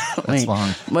 Wait,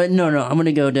 long. But no. I'm going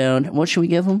to go down. What should we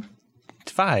give him?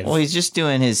 5. Well, he's just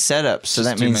doing his setup, so Just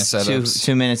that do my means setups.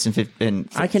 2 minutes and 15.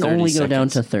 I can only go down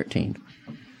to 13.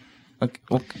 Okay,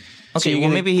 well, you're well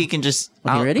gonna- maybe he can just.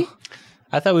 Okay, I'll- ready?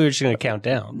 I thought we were just going to count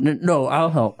down. No, I'll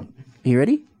help. You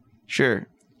ready? Sure.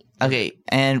 Okay,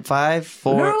 and 5,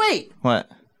 4. No, wait. What?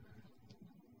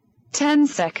 10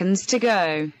 seconds to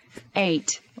go.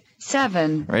 8,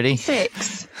 7, Ready?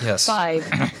 6, Yes. 5,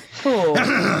 4,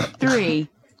 3,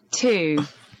 2,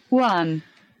 1.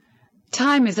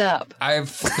 Time is up.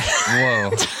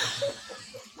 Whoa.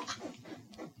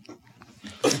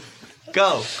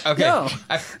 Go. Okay. Go.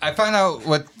 I find out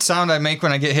what sound I make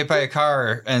when I get hit by a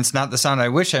car, and it's not the sound I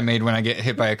wish I made when I get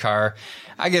hit by a car.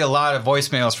 I get a lot of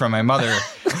voicemails from my mother.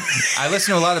 I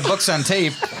listen to a lot of books on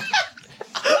tape.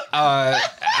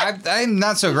 I'm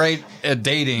not so great at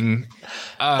dating.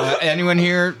 Anyone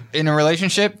here in a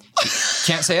relationship?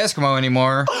 Can't say Eskimo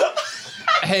anymore.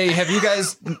 Hey, have you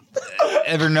guys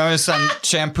ever noticed on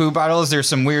shampoo bottles there's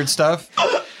some weird stuff?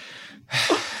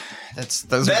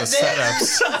 Those are the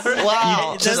setups.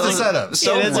 Wow. Just the setups.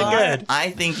 So Yeah, that's a far, good. I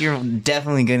think you're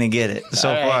definitely gonna get it so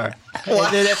All right. far.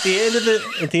 And then at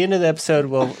the end of the episode,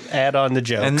 we'll add on the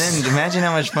jokes. And then imagine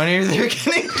how much funnier they're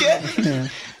gonna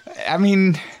get. I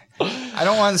mean, I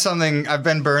don't want something. I've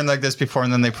been burned like this before,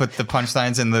 and then they put the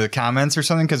punchlines in the comments or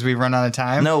something because we run out of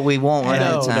time. No, we won't run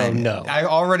out of time. No. I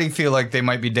already feel like they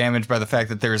might be damaged by the fact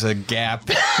that there's a gap.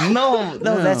 No,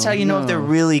 that's how you know if they're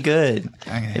really good.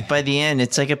 Okay. If by the end,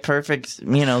 it's like a perfect,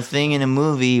 thing in a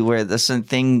movie where the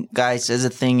thing guy says a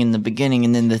thing in the beginning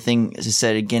and then the thing is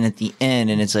said again at the end,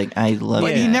 and it's like, I love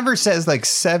But it. he never says like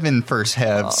 7 first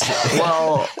halves.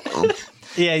 Well,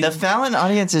 Yeah. the Fallon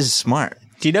audience is smart.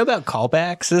 Do you know about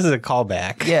callbacks? This is a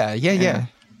callback. Yeah.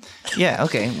 Yeah,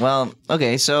 okay. Well,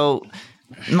 okay, so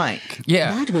Mike.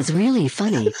 Yeah. That was really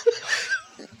funny.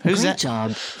 Who's Great that?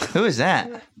 job. Who is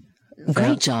that?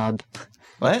 Great job.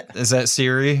 What? Is that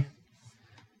Siri?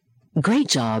 Great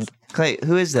job. Clay,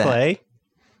 who is that?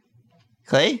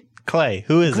 Clay? Clay?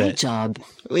 Who is Great it? job.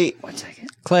 Wait, 1 second.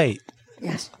 Clay.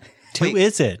 Yes. Who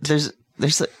is it? There's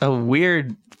a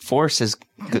weird force has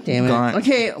Damn it. gone.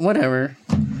 Okay, whatever.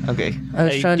 Okay. I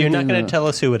was Hey, trying you're to not do going the- to tell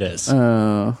us who it is.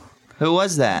 Who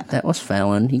was that? That was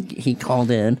Fallon. He called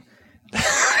in.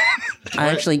 I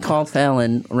actually called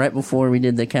Fallon right before we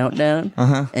did the countdown,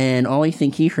 and all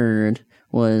he heard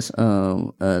was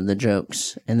the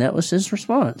jokes, and that was his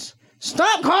response.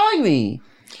 Stop calling me!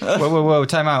 Whoa,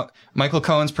 time out. Michael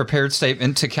Cohen's prepared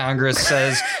statement to Congress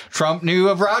says Trump knew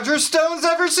of Roger Stone's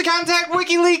efforts to contact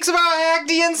WikiLeaks about hacked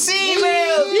DNC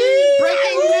emails.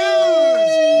 Breaking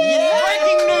news!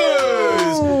 Breaking news!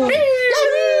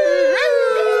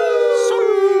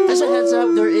 As a heads up,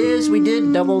 we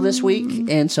did double this week,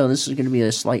 and so this is going to be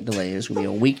a slight delay. There's going to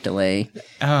be a week delay.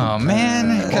 Oh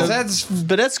man, because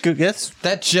But that's good.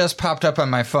 that just popped up on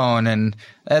my phone, and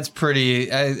that's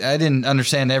pretty. I didn't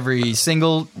understand every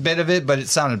single bit of it, but it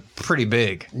sounded pretty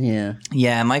big. Yeah.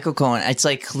 Yeah, Michael Cohen. It's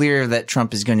like clear that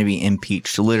Trump is going to be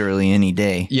impeached literally any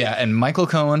day. Yeah, and Michael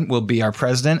Cohen will be our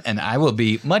president, and I will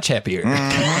be much happier.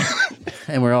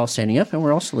 And we're all standing up, and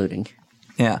we're all saluting.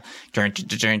 Yeah.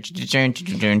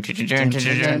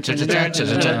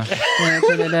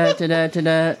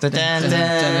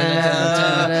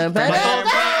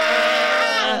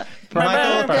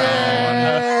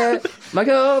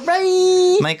 Michael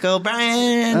O'Brien. Michael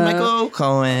O'Brien, Michael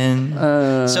Cohen.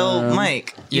 So,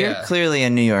 Mike, you're Yeah. clearly a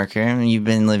New Yorker. I mean, you've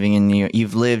been living in New York.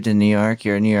 You've lived in New York.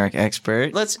 You're a New York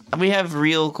expert. We have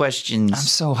real I'm questions.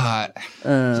 so hot.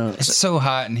 It's so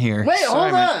hot in here. Wait,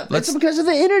 hold up. Let's- It's because of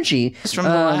the energy. It's from the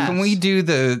last. Can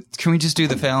we just do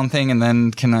the Fallon thing, and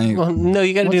then can I? Well, no,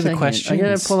 you got to do the I questions.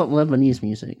 gotta pull up Lebanese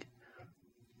music.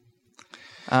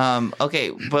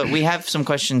 Okay, but we have some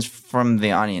questions from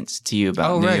the audience to you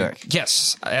about New York.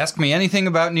 Yes. Ask me anything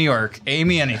about New York.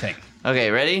 Amy, anything.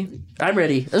 Okay, ready? I'm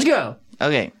ready. Let's go.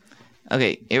 Okay,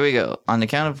 here we go. On the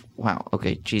count of wow.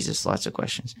 Okay, Jesus, lots of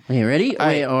questions. Okay, ready? All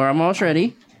Wait, right. or I'm almost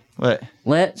ready. What?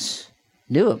 Let's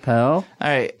do it, pal. All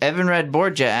right, Evan Red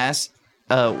Borgia asks,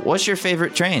 "What's your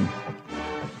favorite train?"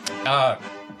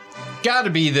 Got to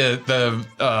be the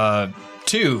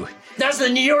 2. That's the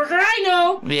New Yorker I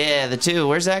know. Yeah, the 2.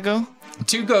 Where's that go?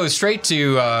 2 goes straight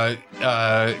to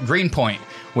Greenpoint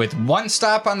with one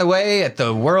stop on the way at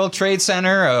the World Trade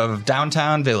Center of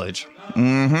downtown Village.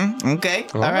 Okay.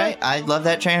 All right. I love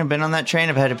that train. I've been on that train.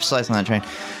 I've had a slice on that train.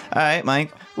 All right,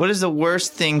 Mike. What is the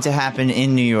worst thing to happen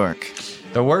in New York?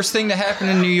 The worst thing to happen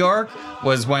in New York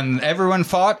was when everyone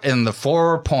fought in the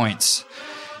 4 Points.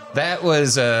 That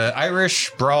was an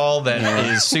Irish brawl that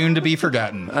is soon to be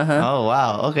forgotten. Oh,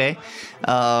 wow. Okay.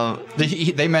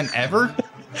 They meant ever?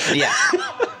 Yeah.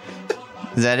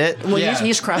 Is that it? Well, Yeah.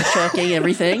 he's cross-checking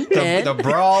everything. and The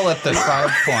brawl at the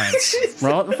 5 Points. we're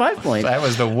all at the 5 point. That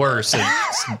was the worst.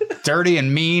 It's dirty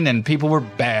and mean, and people were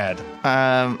bad.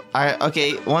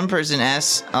 Okay. One person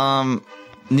asks,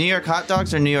 New York hot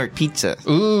dogs or New York pizza?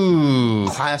 Ooh,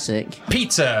 Classic.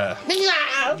 pizza.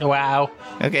 Wow.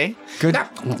 Okay. Good.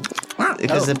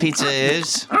 Because the pizza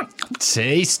is.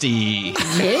 Tasty.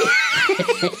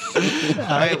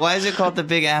 All right. Why is it called the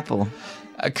Big Apple?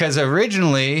 Because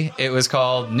originally it was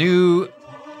called New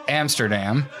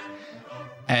Amsterdam,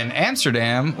 and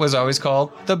Amsterdam was always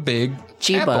called the Big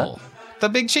Chiba. Apple. The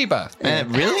Big Chiba.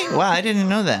 Really? Wow, I didn't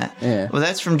know that. Yeah. Well,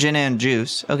 that's from Gin and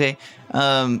Juice. Okay.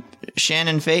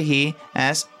 Shannon Fahey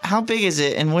asks, how big is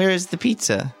it and where is the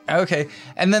pizza? Okay.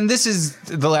 And then this is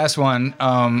the last one,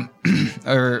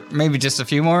 or maybe just a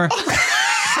few more.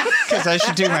 Because I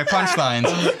should do my punchlines.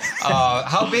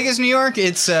 How big is New York?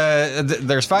 It's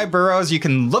there's 5 boroughs. You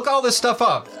can look all this stuff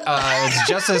up. It's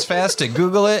just as fast to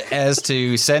Google it as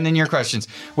to send in your questions.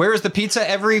 Where is the pizza?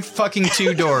 Every fucking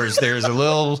 2 doors. There's a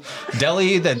little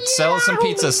deli that sells some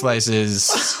pizza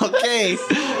slices. Okay.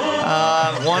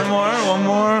 One more.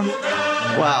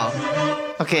 Wow.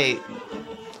 Okay.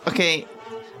 All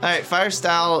right. Fire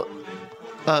Style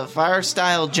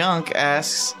Junk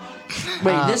asks,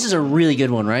 Wait, this is a really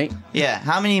good one, right? Yeah.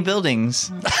 How many buildings?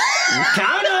 Count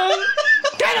them!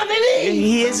 Count them, baby!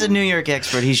 He is a New York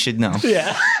expert. He should know.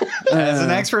 Yeah. As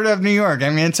an expert of New York,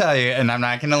 I'm going to tell you, and I'm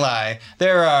not going to lie,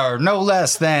 there are no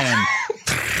less than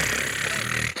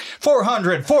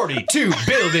 442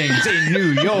 buildings in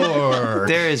New York.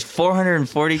 There is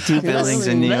 442 buildings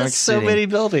in New York That's City. so many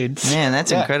buildings. Man,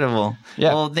 that's incredible.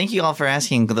 Yeah. Well, thank you all for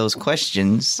asking those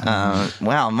questions.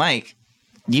 Wow, Mike,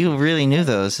 you really knew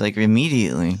those like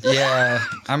immediately. Yeah,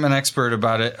 I'm an expert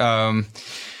about it.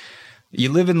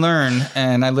 You live and learn,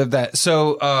 and I live that.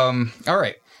 So, all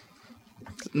right.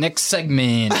 Next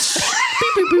segment.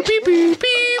 Beep, beep, beep, beep, beep,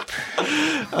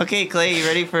 beep. Okay, Clay, you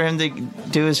ready for him to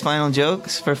do his final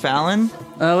jokes for Fallon?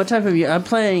 What type of... I'm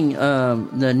playing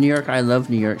the New York, I Love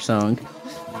New York song.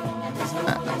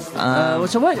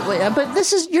 So what... Wait, but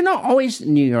this is... You're not always a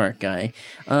New York guy.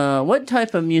 What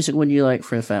type of music would you like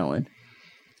for Fallon?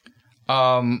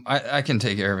 I can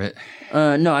take care of it.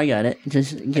 No, I got it.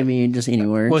 Just give me just any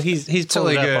words. Well, he's pulled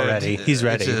Totally it up good. already. He's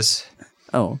ready. It's just,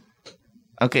 Oh.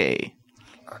 Okay.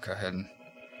 go ahead.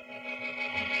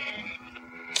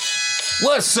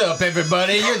 What's up,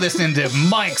 everybody? You're listening to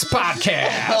Mike's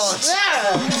podcast.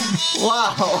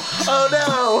 Wow. Oh,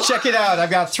 no. Check it out.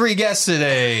 I've got 3 guests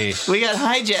today. We got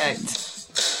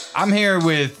hijacked. I'm here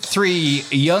with 3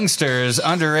 youngsters,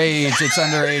 underage. It's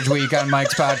underage week on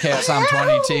Mike's podcast. I'm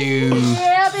 22.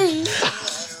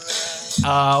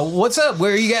 What's up?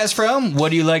 Where are you guys from?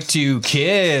 What do you like to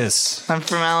kiss? I'm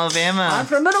from Alabama. I'm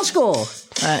from middle school.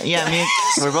 Yeah,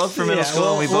 we're both from middle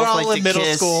school. We we're both all like in to middle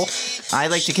kiss. school. I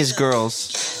like to kiss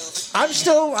girls. I'm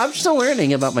still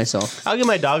learning about myself. I'll give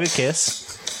my dog a kiss.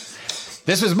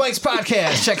 This was Mike's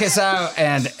podcast. Check us out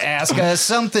and ask us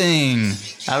something.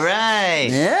 All right.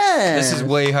 Yeah. This is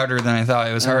way harder than I thought.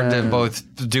 It was hard to both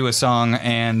do a song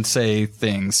and say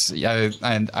things. Yeah,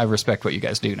 I respect what you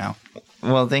guys do now.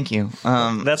 Well, thank you.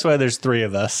 That's why there's 3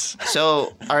 of us.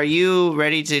 So, are you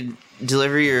ready to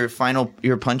deliver your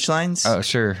punchlines? Oh,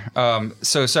 sure.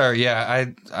 So sorry. Yeah,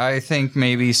 I think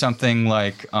maybe something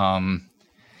like 9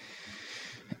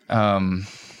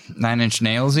 Inch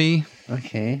Nailsy.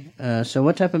 Okay. So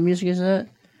what type of music is that?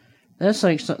 That's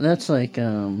like the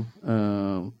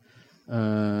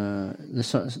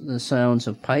sounds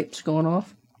of pipes going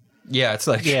off. Yeah, it's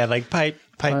like like pipe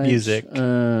Pipes, music.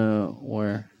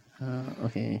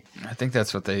 Okay. I think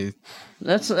that's what they.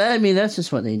 That's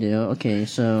just what they do. Okay.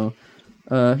 So,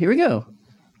 here we go.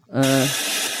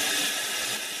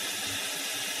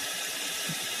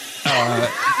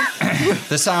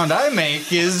 The sound I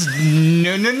make is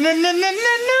no.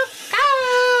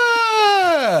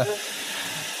 Ah!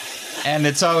 And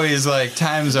it's always like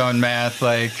time zone math,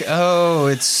 like, oh,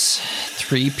 it's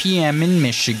 3 p.m. in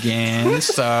Michigan,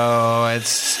 so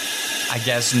it's, I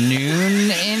guess,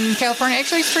 noon in California.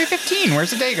 Actually, it's 3:15. Where's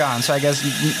the day gone? So I guess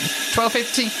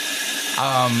 12:15.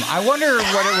 I wonder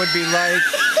what it would be like.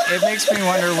 It makes me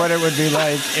wonder what it would be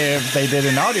like if they did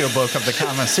an audiobook of the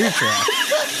Kama Sutra.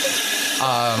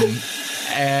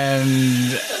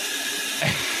 And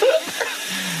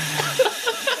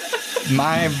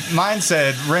mine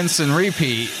said rinse and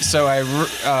repeat. So I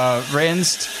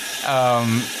rinsed,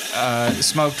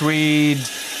 smoked weed,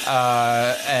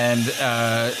 and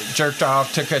jerked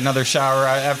off, took another shower.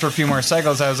 After a few more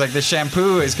cycles, I was like, the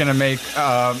shampoo is going to make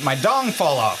my dong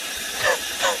fall off.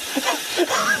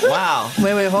 Wow.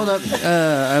 Wait, hold up.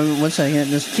 1 second.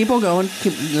 Just keep on going.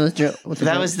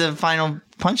 That was the final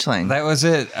punchline. That was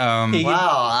it.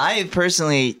 Wow. I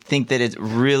personally think that it's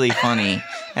really funny.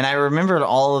 And I remembered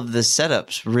all of the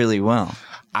setups really well.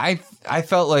 I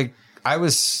felt like I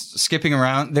was skipping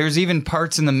around. There's even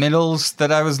parts in the middles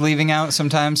that I was leaving out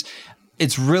sometimes.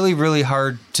 It's really, really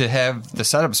hard to have the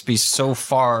setups be so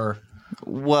far.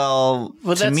 Well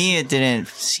to me, it didn't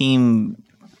seem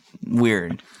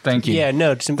weird. Thank you. Yeah,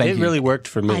 no, it really worked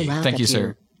for me. Thank you,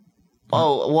 sir.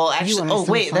 Oh, well, actually, You are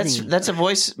so wait, funny. that's a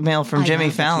voicemail from I Jimmy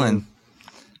laugh at Fallon.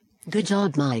 you. Good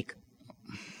job, Mike.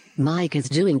 Mike is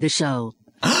doing the show.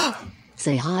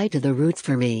 Say hi to the Roots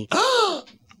for me.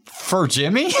 For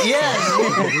Jimmy? Yeah.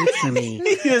 The Roots for me.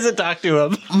 He doesn't talk to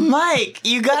him. Mike,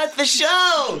 you got the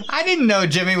show. I didn't know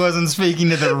Jimmy wasn't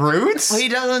speaking to the Roots. Well, he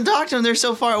doesn't talk to him. They're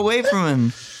so far away from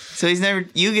him. So he's never.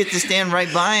 You get to stand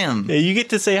right by him. Yeah, you get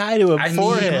to say hi to him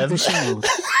for him. The show.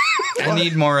 I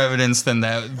need more evidence than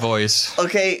that voice.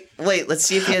 Okay, wait. Let's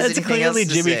see if he has That's anything else clearly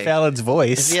to Jimmy say. Fallon's Does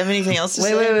voice. he have anything else to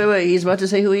say? Wait. He's about to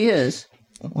say who he is.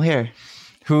 Where?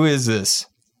 Who is this?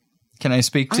 Can I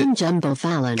speak to? I'm Jumbo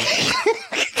Fallon.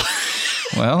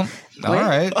 Well, all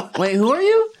right. Wait, who are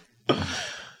you?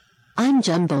 I'm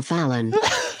Jumbo Fallon.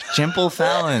 Jimple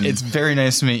Fallon. It's very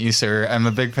nice to meet you, sir. I'm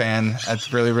a big fan. I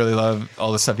really, really love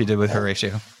all the stuff you did with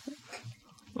Horatio.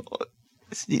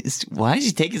 Why is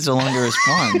he taking so long to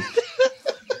respond?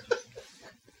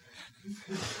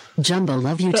 Jumbo,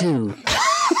 love you too.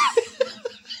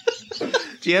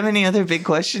 Do you have any other big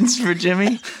questions for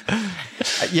Jimmy?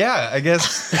 Yeah, I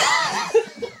guess.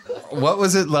 What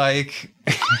was it like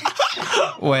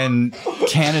when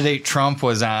candidate Trump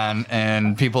was on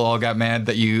and people all got mad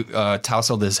that you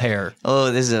tousled his hair?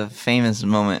 Oh, this is a famous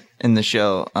moment in the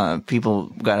show. People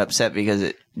got upset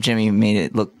because Jimmy made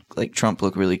it look like Trump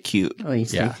look really cute. Oh,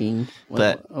 he's thinking.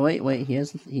 But wait,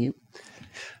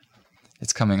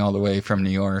 It's coming all the way from New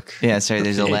York. Yeah, sorry,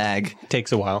 there's a lag.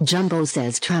 Takes a while. Jumbo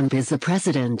says Trump is the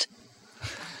president.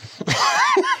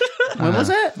 What was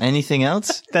that? Anything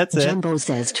else? That's it. Jumbo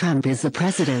says Trump is the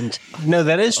president. No,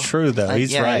 that is true, though.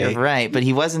 He's yeah, right. You're right, but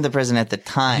he wasn't the president at the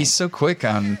time. He's so quick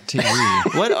on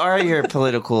TV. What are your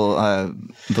political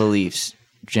beliefs,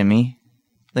 Jimmy?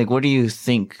 Like, what do you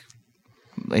think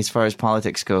as far as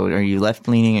politics go? Are you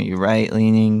left-leaning? Are you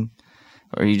right-leaning?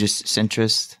 Or are you just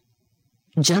centrist?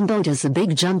 Jumbo does a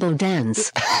big jumbo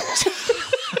dance.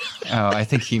 I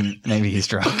think maybe he's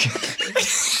drunk.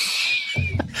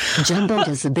 Jumbo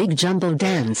does a big jumbo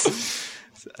dance.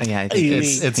 Yeah, I think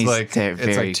it's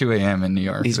like 2 a.m. in New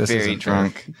York. He's very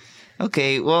drunk.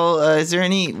 Okay, well, is there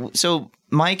any? So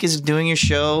Mike is doing your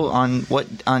show on what?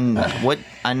 I'm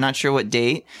not sure what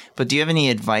date, but do you have any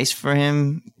advice for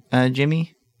him,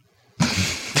 Jimmy?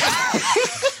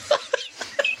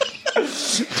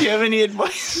 Do you have any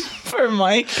advice for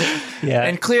Mike? Yeah.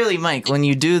 And clearly, Mike, when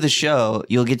you do the show,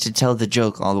 you'll get to tell the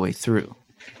joke all the way through.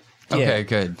 Okay,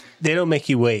 good. They don't make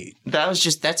you wait. That's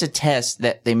a test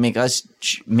that they make us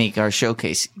make our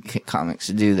showcase comics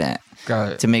to do that.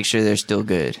 Got it. To make sure they're still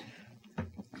good.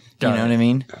 You know what I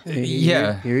mean?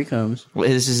 Yeah. Here he comes.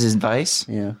 This is his advice?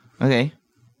 Yeah. Okay.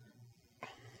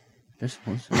 Just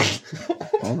one second.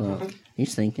 Hold up.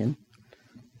 He's thinking.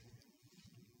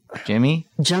 Jimmy?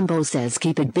 Jumbo says,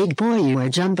 keep it big boy, you are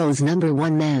Jumbo's number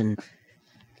one man.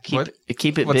 Keep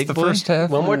it What's big the boy? first half?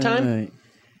 One more time? Right.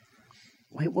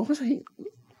 Wait, what was I?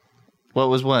 What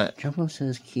was what? Jumbo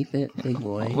says, keep it, big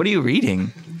boy. What are you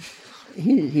reading?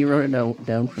 He wrote it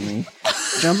down for me.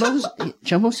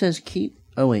 Jumbo says, keep.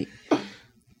 Oh, wait.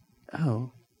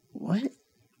 Oh. What?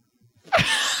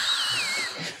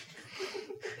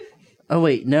 Oh,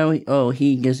 wait. Now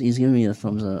he's giving me a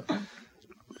thumbs up.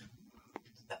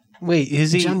 Wait,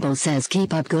 is he? Jumbo says,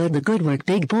 keep up the good work,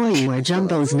 big boy, you are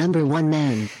Jumbo's number one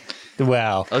man.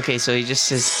 Wow. Okay, so he just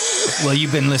says, Well,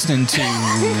 you've been listening to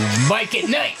Mike at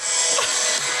Night.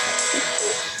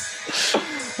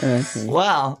 Okay.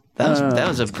 wow, that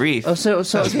was a brief. Oh, so that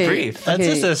was okay. brief. That's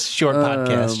okay, just a short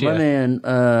podcast, My yeah.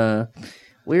 man,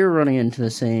 we were running into the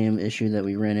same issue that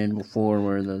we ran in before,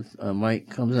 where the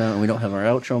mic comes out and we don't have our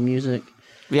outro music.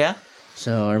 Yeah?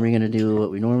 So are we going to do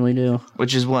what we normally do?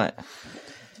 Which is what?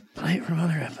 Play it from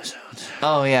other episodes.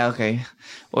 Oh, yeah, okay.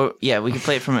 Or, yeah, we can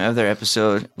play it from another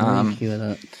episode. Cue it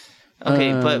up.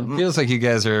 Okay, but Feels like you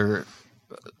guys are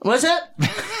What's that?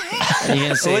 are you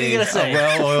gonna say, What are you going to say? a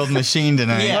well-oiled machine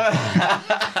tonight.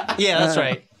 Yeah, that's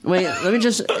right. Wait, let me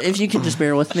just, if you could just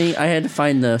bear with me, I had to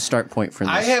find the start point for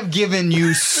this. I have given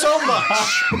you so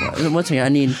much. One second, I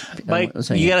need. Mike, one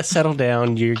second. you got to settle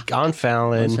down. You're on One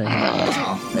Fallon. second.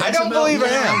 I don't believe I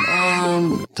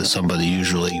am. To somebody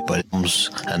usually, but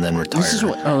and then retire. This is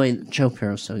what. Oh wait, Joe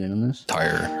Perro's so good on this.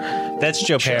 Retire. That's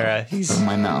Joe Pera. He's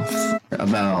my mouth.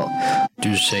 About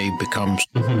do say becomes.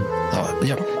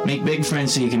 Yeah. Make big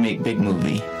friends so you can make big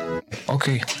movie.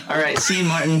 Okay. All right, see you,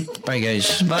 Martin. Bye,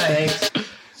 guys. Bye.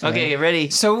 Okay,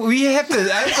 ready? So I have to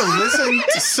listen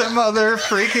to some other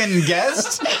freaking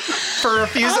guest for a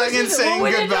few seconds saying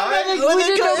goodbye. We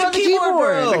didn't know about the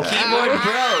keyboard. The keyboard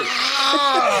broke.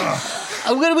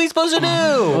 What are we supposed to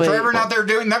do? For everyone out there,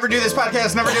 never do this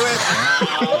podcast, never do it.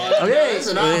 Okay.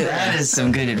 That is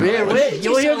some good advice. Wait,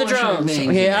 you'll hear the drums.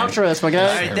 Okay, outro us, my All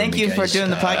guy. right, thank you for doing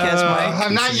the podcast, Mike.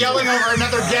 I'm not yelling over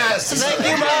another guest. Thank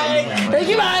you, Mike. Thank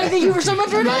you, Mike. Thank you for so much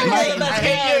for doing I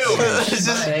hate you.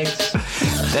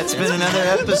 That's been another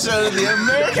episode of the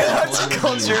American Arts and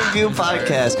Culture Review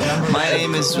Podcast. My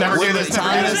name is Never do Woodley this, never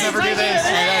do Thomas, this, never do this.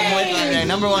 and I'm with my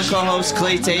number one co-host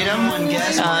Clay Tatum. We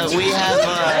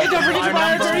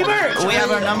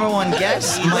have our number one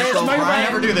guest, Michael Bryan.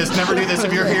 Never do this. Never do this.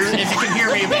 If you're here, if you can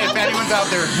hear me, if anyone's out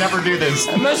there, never do this.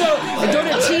 Also, go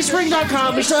to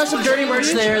teespring.com. We still have some dirty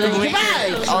merch there.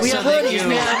 Goodbye. Also, We have thank hoodies, you,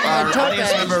 we have our tote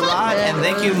audience bags. member Rod, and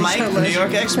thank you, Mike, New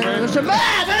York expert.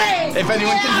 Bye. If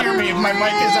anyone can hear me, if my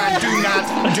mic is on Do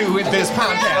Not Do This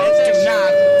Podcast. Do not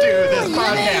do this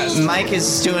podcast. Mike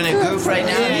is doing a goof right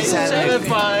now. He's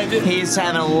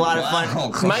having a lot of fun.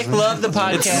 Mike loved the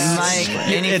podcast. Mike,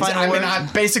 any final I'm words? in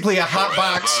basically a hot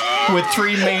box with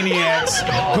three maniacs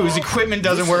whose equipment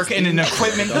doesn't work in an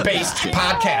equipment-based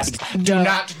podcast. Do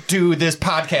not do this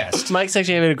podcast. Mike's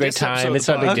actually having a great time. It's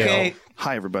not a big deal.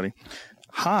 Hi, everybody.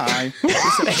 Hi. This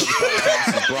episode of the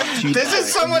podcast is brought to you This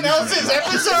is someone else's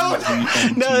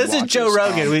episode? No, this is Joe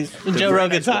Rogan. Joe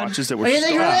Rogan's on. It's a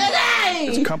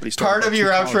company story. Part of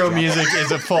your outro music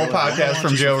is a full podcast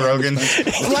from Joe Rogan. Well,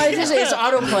 it's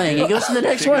auto-playing. It goes to the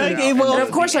next one. And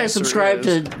of course I subscribe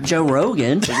to Joe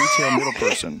Rogan. The retail middle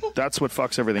person. That's what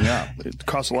fucks everything up. It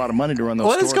costs a lot of money to run those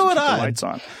What stores is going and keep on? the lights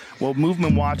on. Well,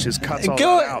 Movement Watches cuts all that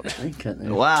out.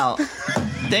 Wow.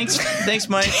 Thanks,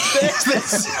 Mike.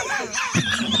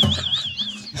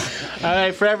 All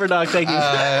right, Forever Dog, thank you.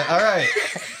 All right.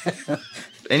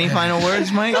 Any final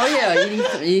words, Mike? Oh, yeah.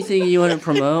 Anything you want to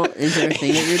promote? Is there a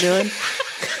thing that you're doing?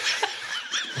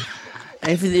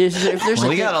 If there's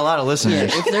We got a lot of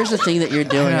listeners. Yeah, if there's a thing that you're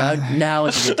doing, now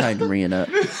is a good time to bring it up.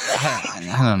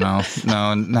 I don't know.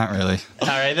 No, not really. All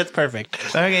right, that's perfect.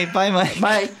 Okay, bye, Mike.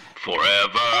 Bye.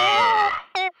 Forever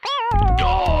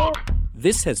Dog.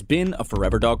 This has been a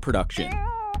Forever Dog production.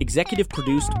 Executive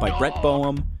produced by Brett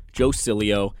Boehm, Joe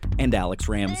Cilio, and Alex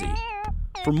Ramsey.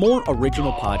 For more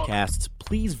original podcasts,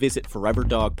 please visit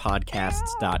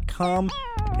foreverdogpodcasts.com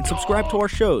and subscribe to our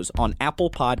shows on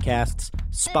Apple Podcasts,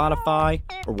 Spotify,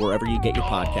 or wherever you get your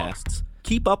podcasts.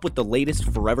 Keep up with the latest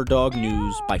Forever Dog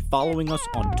news by following us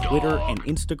on Twitter and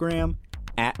Instagram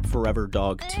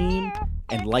 @ForeverDogTeam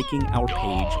and liking our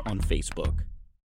page on Facebook.